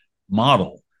arts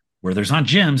model where there's not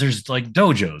gyms, there's like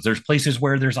dojos, there's places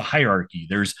where there's a hierarchy,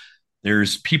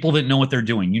 there's people that know what they're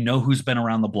doing. You know who's been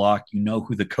around the block, you know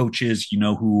who the coach is, you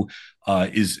know who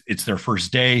is it's their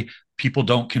first day. People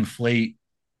don't conflate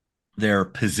their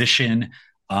position.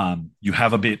 You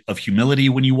have a bit of humility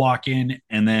when you walk in,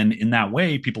 and then in that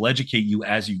way, people educate you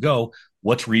as you go.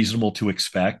 What's reasonable to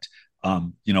expect?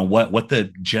 What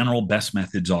the general best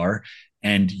methods are,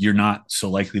 and you're not so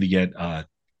likely to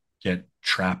get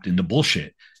trapped into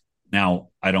bullshit. Now,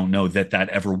 I don't know that that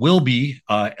ever will be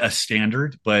a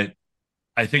standard, but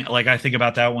I think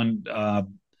about that when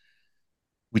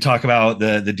we talk about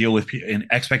the deal with in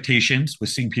expectations with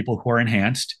seeing people who are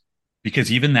enhanced,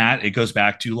 because even that it goes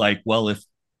back to like, well, if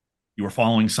you are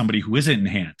following somebody who isn't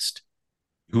enhanced,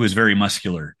 who is very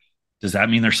muscular, does that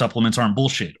mean their supplements aren't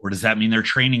bullshit, or does that mean their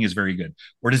training is very good,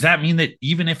 or does that mean that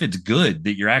even if it's good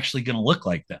that you're actually going to look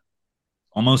like them?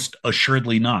 Almost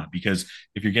assuredly not, because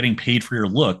if you're getting paid for your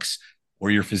looks or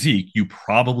your physique, you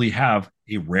probably have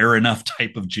a rare enough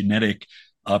type of genetic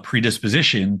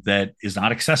predisposition that is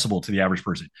not accessible to the average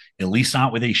person, at least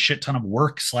not with a shit ton of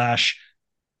work slash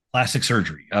plastic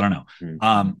surgery. I don't know.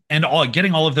 Mm. And all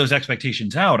getting all of those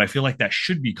expectations out, I feel like that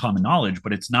should be common knowledge,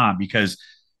 but it's not, because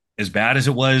as bad as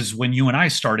it was when you and I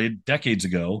started decades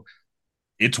ago,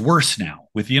 it's worse now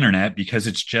with the internet because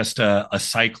it's just a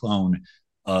cyclone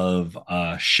of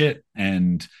shit,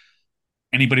 and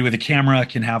anybody with a camera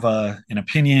can have an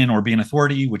opinion or be an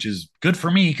authority, which is good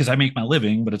for me because I make my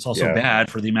living, but it's also Yeah.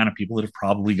 bad for the amount of people that have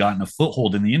probably gotten a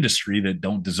foothold in the industry that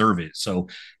don't deserve it. So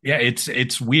yeah,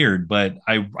 it's weird, but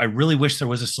I really wish there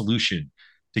was a solution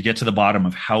to get to the bottom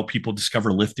of how people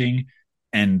discover lifting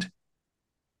and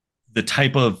the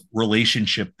type of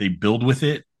relationship they build with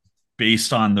it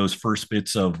based on those first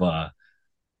bits of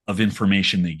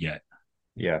information they get.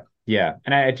 Yeah. Yeah.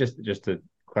 And I just to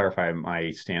clarify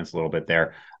my stance a little bit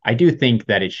there, I do think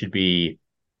that it should be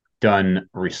done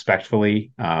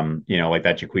respectfully. Like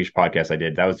that Jaquish podcast I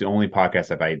did, that was the only podcast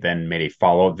that I then made a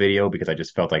follow-up video because I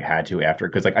just felt like I had to after.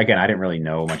 Because like again, I didn't really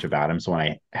know much about him. So when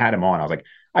I had him on, I was like,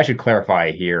 I should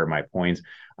clarify here my points.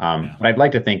 Yeah. But I'd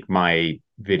like to think my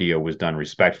video was done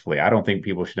respectfully. I don't think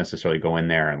people should necessarily go in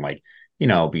there and like,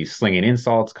 be slinging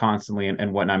insults constantly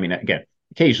and whatnot. I mean, again,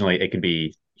 occasionally it can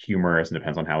be humorous and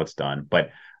depends on how it's done. But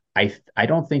I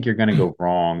don't think you're going to go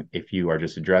wrong if you are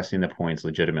just addressing the points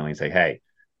legitimately and say, hey,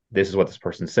 this is what this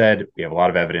person said. We have a lot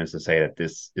of evidence to say that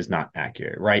this is not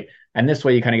accurate, right? And this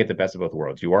way you kind of get the best of both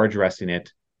worlds. You are addressing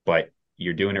it, but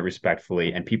you're doing it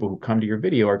respectfully. And people who come to your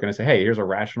video are going to say, hey, here's a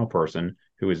rational person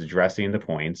who is addressing the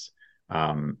points.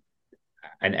 Um,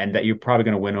 and that you're probably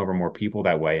going to win over more people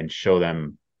that way and show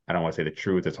them, I don't want to say the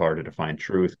truth, it's hard to define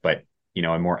truth, but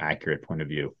a more accurate point of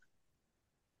view.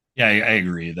 Yeah, I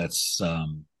agree. That's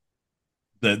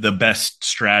the best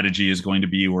strategy is going to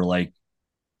be where like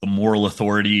the moral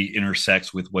authority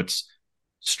intersects with what's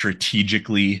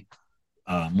strategically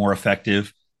more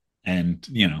effective. And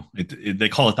they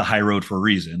call it the high road for a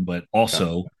reason, but Yeah.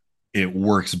 also it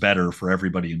works better for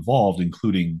everybody involved,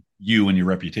 including you and your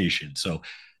reputation. So,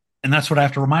 and that's what I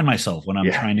have to remind myself when I'm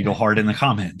Yeah. trying to go hard in the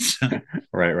comments.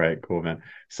 Right, right. Cool, man.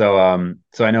 So,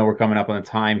 so I know we're coming up on the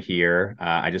time here.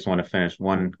 I just want to finish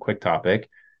one quick topic.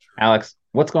 Alex,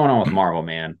 what's going on with Marvel,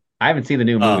 man? I haven't seen the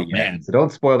new movie Oh yet, man, so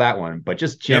don't spoil that one. But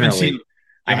just you haven't seen generally, you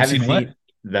I haven't haven't seen what? seen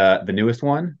the newest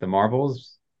one, the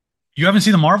Marvels. You haven't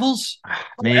seen the Marvels? Ah,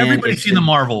 Oh, man, everybody's seen the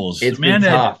Marvels, it's been man.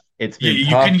 tough. It's You, been you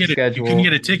tough couldn't to get it. You couldn't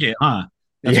get schedule. a ticket, huh?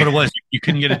 That's what Yeah. it was. You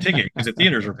couldn't get a ticket because the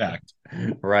theaters were packed.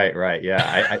 Right, right.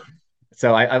 Yeah.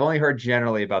 So I've only heard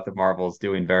generally about the Marvels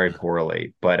doing very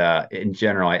poorly, but in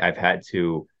general, I've had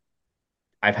to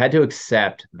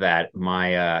accept that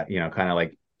my kind of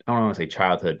like I don't want to say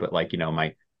childhood, but like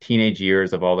my teenage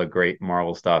years of all the great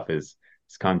Marvel stuff is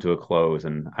come to a close,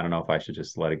 and I don't know if I should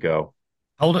just let it go.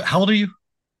 How old are you?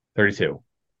 32.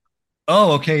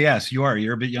 Oh, okay. Yes, you are.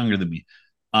 You're a bit younger than me.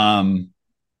 Um,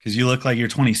 because you look like you're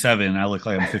 27 and I look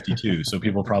like I'm 52. So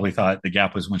people probably thought the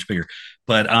gap was much bigger.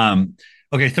 But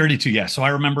okay, 32. Yeah. So I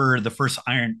remember the first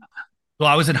Iron. Well,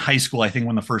 I was in high school, I think,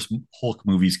 when the first Hulk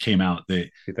movies came out that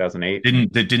 2008.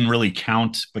 didn't really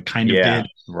count, but kind of Yeah.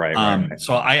 did. Right. Right. Right.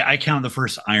 So I count the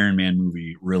first Iron Man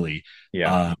movie really.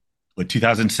 Yeah. Uh, with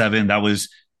 2007, that was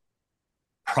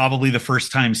probably the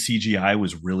first time CGI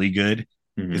was really good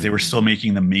because they Hmm. were still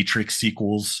making the Matrix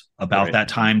sequels about Right. that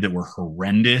time that were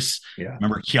horrendous. Yeah.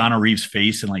 Remember Keanu Reeves'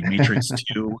 face in like Matrix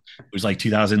 2? It was like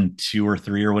 2002 or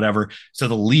 3 or whatever. So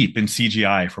the leap in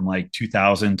CGI from like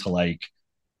 2000 to like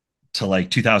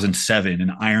 2007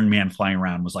 and Iron Man flying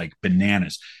around was like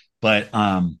bananas. But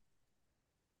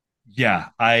yeah,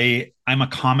 I'm a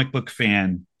comic book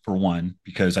fan for one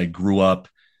because I grew up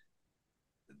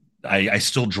I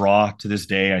still draw to this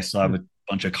day. I still have a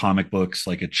bunch of comic books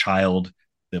like a child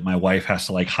that my wife has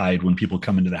to like hide when people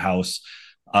come into the house.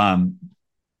 Um,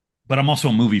 but I'm also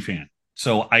a movie fan.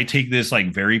 So I take this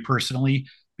like very personally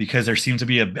because there seems to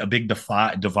be a big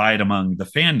divide among the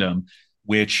fandom,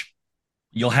 which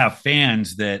you'll have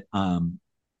fans that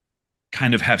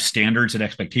kind of have standards and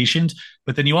expectations,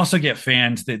 but then you also get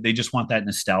fans that they just want that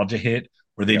nostalgia hit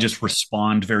where they Yeah. just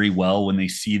respond very well when they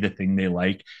see the thing they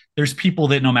like. There's people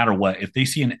that no matter what, if they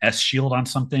see an S shield on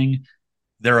something,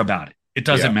 they're about it. It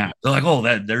doesn't Yeah. matter. They're like, oh,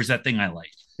 there's that thing I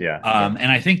like. Yeah. Yeah. And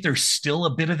I think there's still a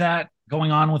bit of that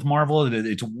going on with Marvel.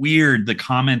 It's weird the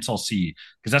comments I'll see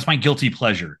because that's my guilty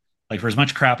pleasure. Like for as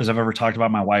much crap as I've ever talked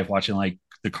about my wife watching like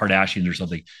the Kardashians or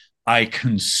something, I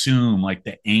consume like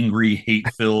the angry,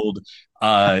 hate-filled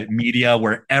media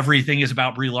where everything is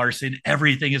about Brie Larson,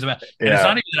 everything is about, and it's Yeah.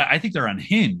 not even that I think they're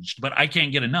unhinged, but I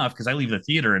can't get enough because I leave the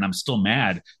theater and I'm still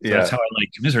mad. So that's Yeah. how I like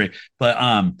commiserate. But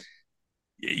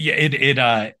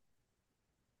yeah,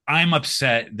 I'm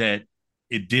upset that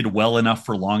it did well enough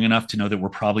for long enough to know that we're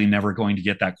probably never going to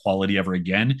get that quality ever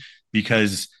again.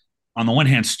 Because on the one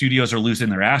hand, studios are losing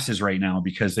their asses right now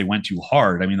because they went too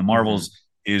hard. I mean, the Hmm. Marvels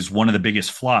is one of the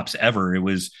biggest flops ever. It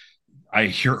was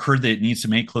heard that it needs to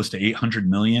make close to 800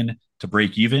 million to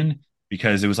break even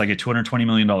because it was like a $220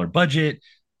 million budget.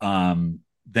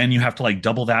 Then you have to like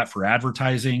double that for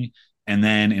advertising. And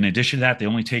then in addition to that, they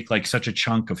only take like such a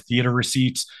chunk of theater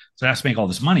receipts. So that's to make all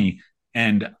this money.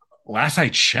 And last I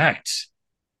checked,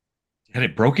 had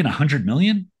it broken 100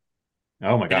 million?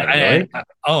 Oh my And God.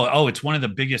 Really? it's one of the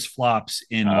biggest flops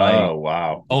in like, Oh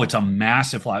wow. oh, it's a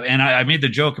massive flop. And I made the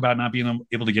joke about not being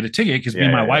able to get a ticket because me Yeah.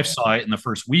 and my Yeah. Yeah. wife saw it in the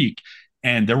first week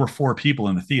and there were 4 people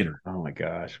in the theater. Oh my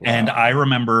gosh. And Wow. I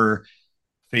remember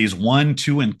phase one,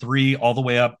 two, and three, all the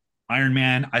way up Iron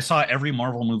Man. I saw every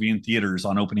Marvel movie in theaters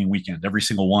on opening weekend, every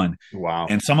single one. Wow.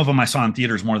 And some of them I saw in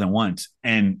theaters more than once.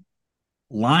 And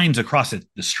lines across the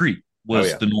street Oh was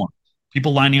yeah. the norm.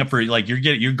 People lining up for like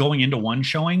you're going into one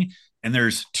showing and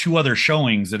there's two other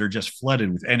showings that are just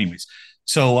flooded with anyways.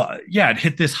 So yeah, it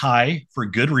hit this high for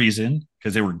good reason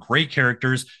because they were great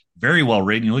characters, very well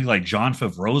written. You look at like John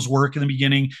Favreau's work in the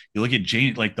beginning. You look at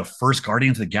Jane, like the first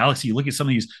Guardians of the Galaxy. You look at some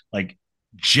of these like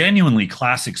genuinely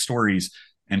classic stories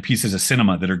and pieces of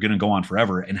cinema that are going to go on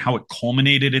forever and how it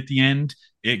culminated at the end.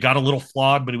 It got a little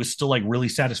flawed, but it was still like really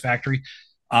satisfactory.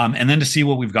 And then to see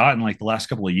what we've gotten like the last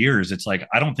couple of years, it's like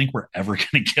I don't think we're ever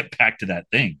going to get back to that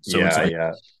thing. So it's Yeah. like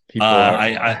Yeah. People are.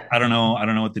 I don't know. I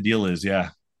don't know what the deal is. Yeah.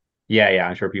 Yeah, yeah,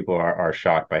 I'm sure people are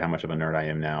shocked by how much of a nerd I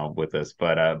am now with this,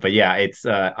 but yeah, it's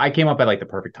I came up at like the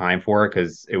perfect time for it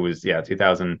because it was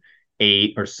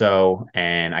 2008 or so,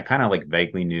 and I kind of like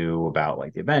vaguely knew about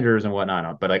like the Avengers and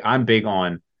whatnot, but like I'm big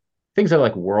on things that are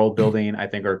like world building. I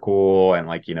think are cool, and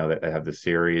like that have the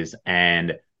series,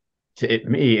 and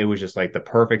me it was just like the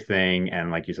perfect thing,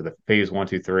 and like you said, the phase one,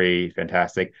 two, three,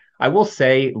 fantastic. I will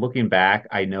say, looking back,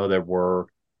 I know there were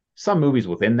some movies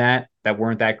within that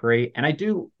weren't that great. And I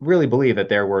do really believe that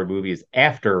there were movies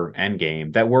after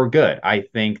Endgame that were good. I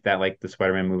think that like the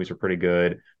Spider-Man movies were pretty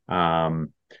good. A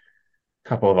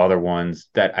couple of other ones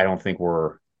that I don't think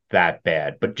were that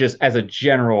bad. But just as a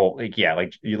general, like yeah,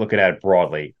 like you look at it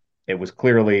broadly, it was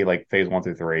clearly like phase 1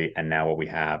 through 3, and now what we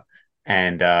have.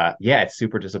 And yeah, it's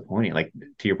super disappointing. Like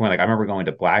to your point, like I remember going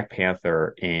to Black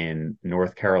Panther in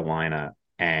North Carolina,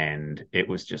 and it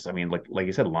was just, I mean, like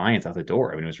you said, lions out the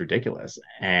door. I mean, it was ridiculous.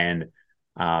 And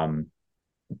um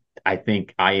I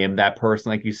think I am that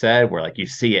person, like you said, where like you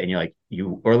see it and you're like,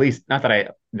 you, or at least not that I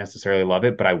necessarily love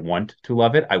it, but I want to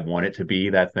love it. I want it to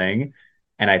be that thing.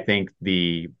 And I think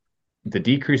the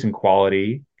decrease in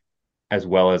quality, as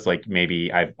well as like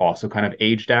maybe I've also kind of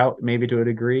aged out, maybe to a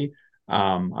degree.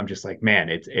 I'm just like, man,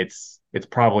 it's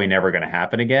probably never gonna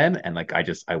happen again. And like I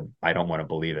don't want to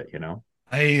believe it, you know?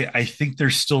 I think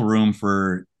there's still room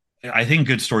for. I think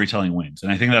good storytelling wins,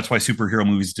 and I think that's why superhero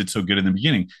movies did so good in the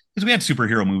beginning because we had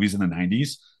superhero movies in the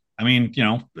 '90s. I mean,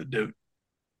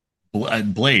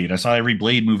 Blade. I saw every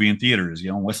Blade movie in theaters.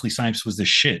 Wesley Snipes was the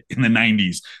shit in the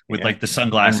 '90s with Yeah. like the Ryan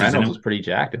sunglasses, and Reynolds was pretty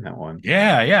jacked in that one.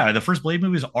 yeah, yeah. The first Blade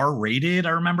movie was R-rated.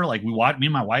 I remember, like we watched. Me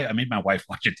and my wife. I made my wife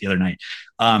watch it the other night.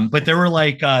 But there were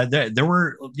like there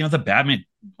were the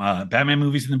Batman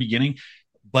movies in the beginning,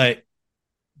 but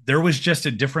there was just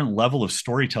a different level of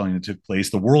storytelling that took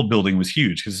place. The world building was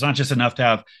huge because it's not just enough to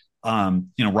have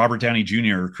Robert Downey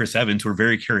Jr. or Chris Evans, who are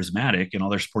very charismatic and all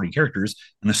their supporting characters,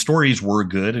 and the stories were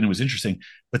good and it was interesting,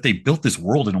 but they built this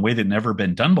world in a way that never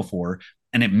been done before,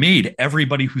 and it made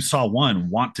everybody who saw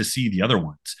one want to see the other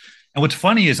ones. And what's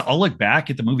funny is I'll look back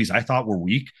at the movies I thought were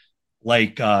weak,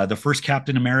 like the first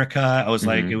Captain America. I was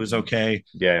like, it Mm-hmm. was okay.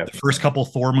 Yeah. The first couple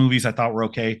Thor movies I thought were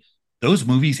okay. Those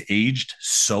movies aged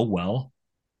so well.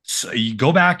 So you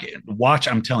go back and watch.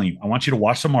 I'm telling you, I want you to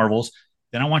watch the Marvels.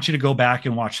 Then I want you to go back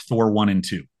and watch Thor 1 and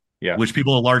 2, Yeah. which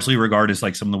people largely regard as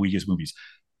like some of the weakest movies.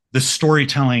 The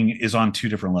storytelling is on two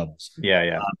different levels. Yeah.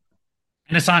 Yeah.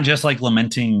 And it's not just like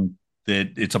lamenting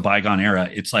that it's a bygone era.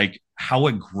 It's like how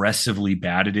aggressively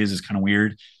bad it is kind of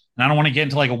weird. And I don't want to get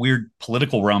into like a weird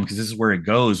political realm because this is where it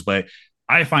goes, but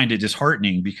I find it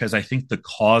disheartening because I think the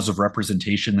cause of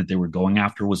representation that they were going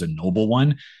after was a noble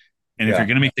one. And if you're Yeah.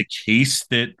 going to make the case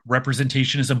that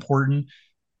representation is important,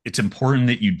 it's important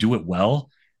that you do it well.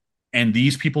 And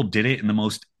these people did it in the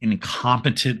most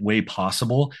incompetent way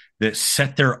possible that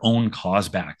set their own cause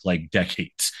back like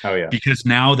decades. Oh yeah. Because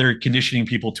now they're conditioning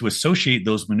people to associate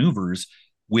those maneuvers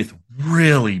with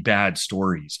really bad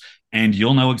stories. And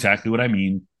you'll know exactly what I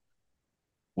mean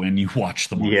when you watch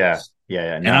the Yeah. Marvels. Yeah.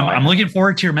 Yeah. And No, I'm looking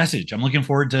forward to your message. I'm looking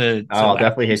forward to I'll so definitely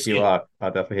after you hit see you it. up.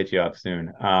 I'll definitely hit you up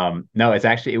soon. No,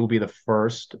 it will be the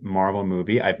first Marvel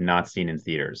movie I've not seen in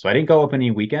theaters. So I didn't go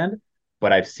opening weekend,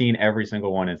 but I've seen every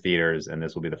single one in theaters, and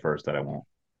this will be the first that I won't.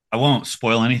 I won't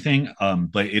spoil anything,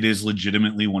 but it is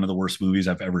legitimately one of the worst movies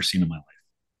I've ever seen in my life.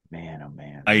 Man, oh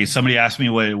man. Somebody asked me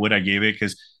what I gave it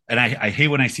because, and I hate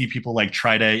when I see people like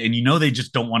try to, and they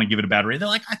just don't want to give it a bad rate. They're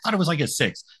like, I thought it was like a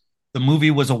 6. The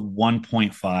movie was a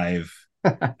 1.5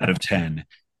 out of 10.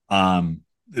 Um,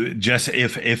 just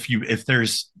if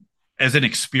there's as an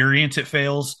experience, it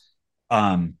fails.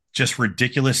 Just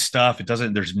ridiculous stuff. It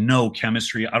doesn't. There's no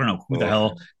chemistry. I don't know who the Oh,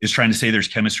 hell is trying to say there's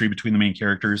chemistry between the main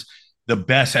characters. The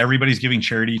best. Everybody's giving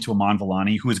charity to Aman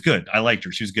Vellani, who is good. I liked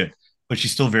her. She was good, but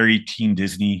she's still very teen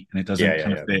Disney, and it yeah, doesn't yeah,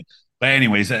 kind of yeah. fit. But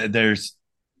anyways,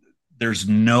 there's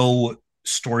no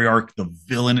story arc. The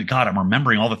villain. God, I'm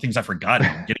remembering all the things I forgot.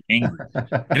 I'm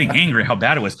getting angry how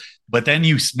bad it was. But then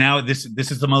now this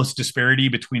is the most disparity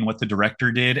between what the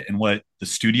director did and what the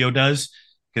studio does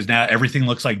because now everything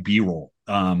looks like B-roll.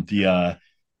 The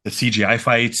CGI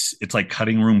fights, it's like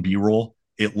cutting room B-roll.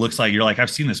 It looks like you're like, I've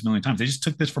seen this a million times. They just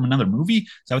took this from another movie. Is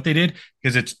that what they did?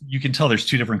 Because you can tell there's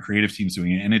two different creative teams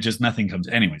doing it, and it just nothing comes.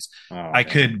 Anyways, Oh I man.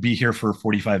 could be here for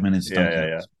 45 minutes Yeah, dunking yeah, on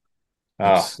yeah. this.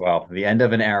 Oh, It's well, the end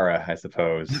of an era, I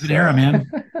suppose. an So era, man.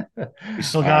 We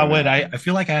still all right, got what man. I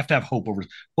feel like I have to have hope over.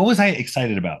 What was I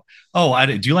excited about? Oh,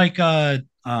 do you like I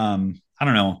don't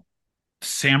know,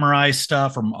 samurai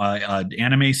stuff or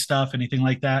anime stuff, anything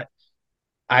like that?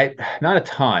 I not a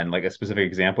ton, like a specific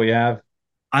example you have.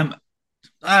 I'm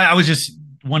I was just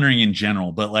wondering in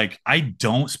general, but like I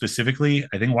don't specifically.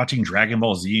 I think watching Dragon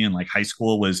Ball Z in like high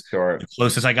school was Sure. the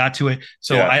closest I got to it.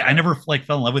 So Yeah. I never like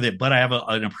fell in love with it, but I have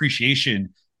an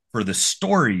appreciation for the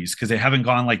stories because they haven't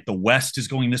gone like the West is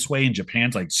going this way and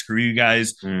Japan's like screw you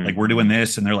guys, like we're doing Mm-hmm.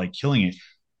 this and they're like killing it.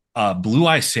 Blue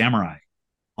Eye Samurai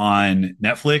on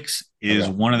Netflix is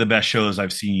Okay. one of the best shows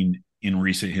I've seen in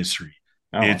recent history.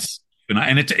 Oh, It's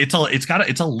and it's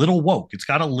a little woke. It's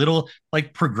got a little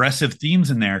like progressive themes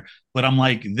in there, but I'm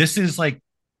like this is like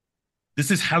this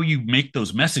is how you make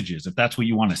those messages if that's what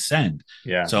you want to send.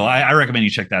 Yeah. So I recommend you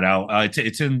check that out.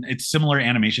 It's similar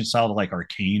animation style to like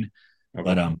Arcane,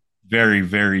 but Okay. very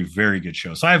very very good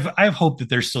show. So I have hope that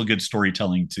there's still good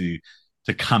storytelling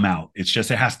to come out. It's just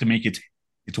it has to make its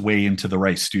way into the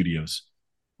right studios.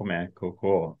 Cool, man. Cool,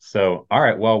 cool. So, all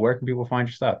right. Well, where can people find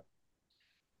your stuff?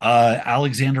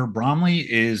 Alexander Bromley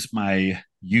is my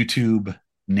YouTube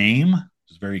name.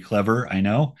 It's very clever, I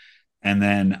know. And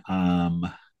then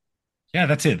yeah,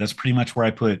 that's it. That's pretty much where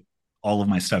I put all of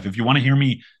my stuff. If you want to hear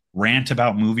me rant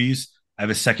about movies, I have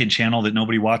a second channel that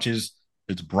nobody watches.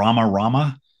 It's Brahma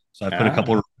Rama. So I put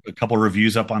Ah, a couple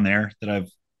reviews up on there that I've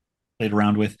played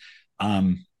around with.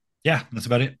 Um, yeah, that's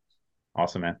about it.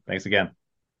 awesome, man. Thanks again.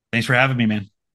 Thanks for having me, man.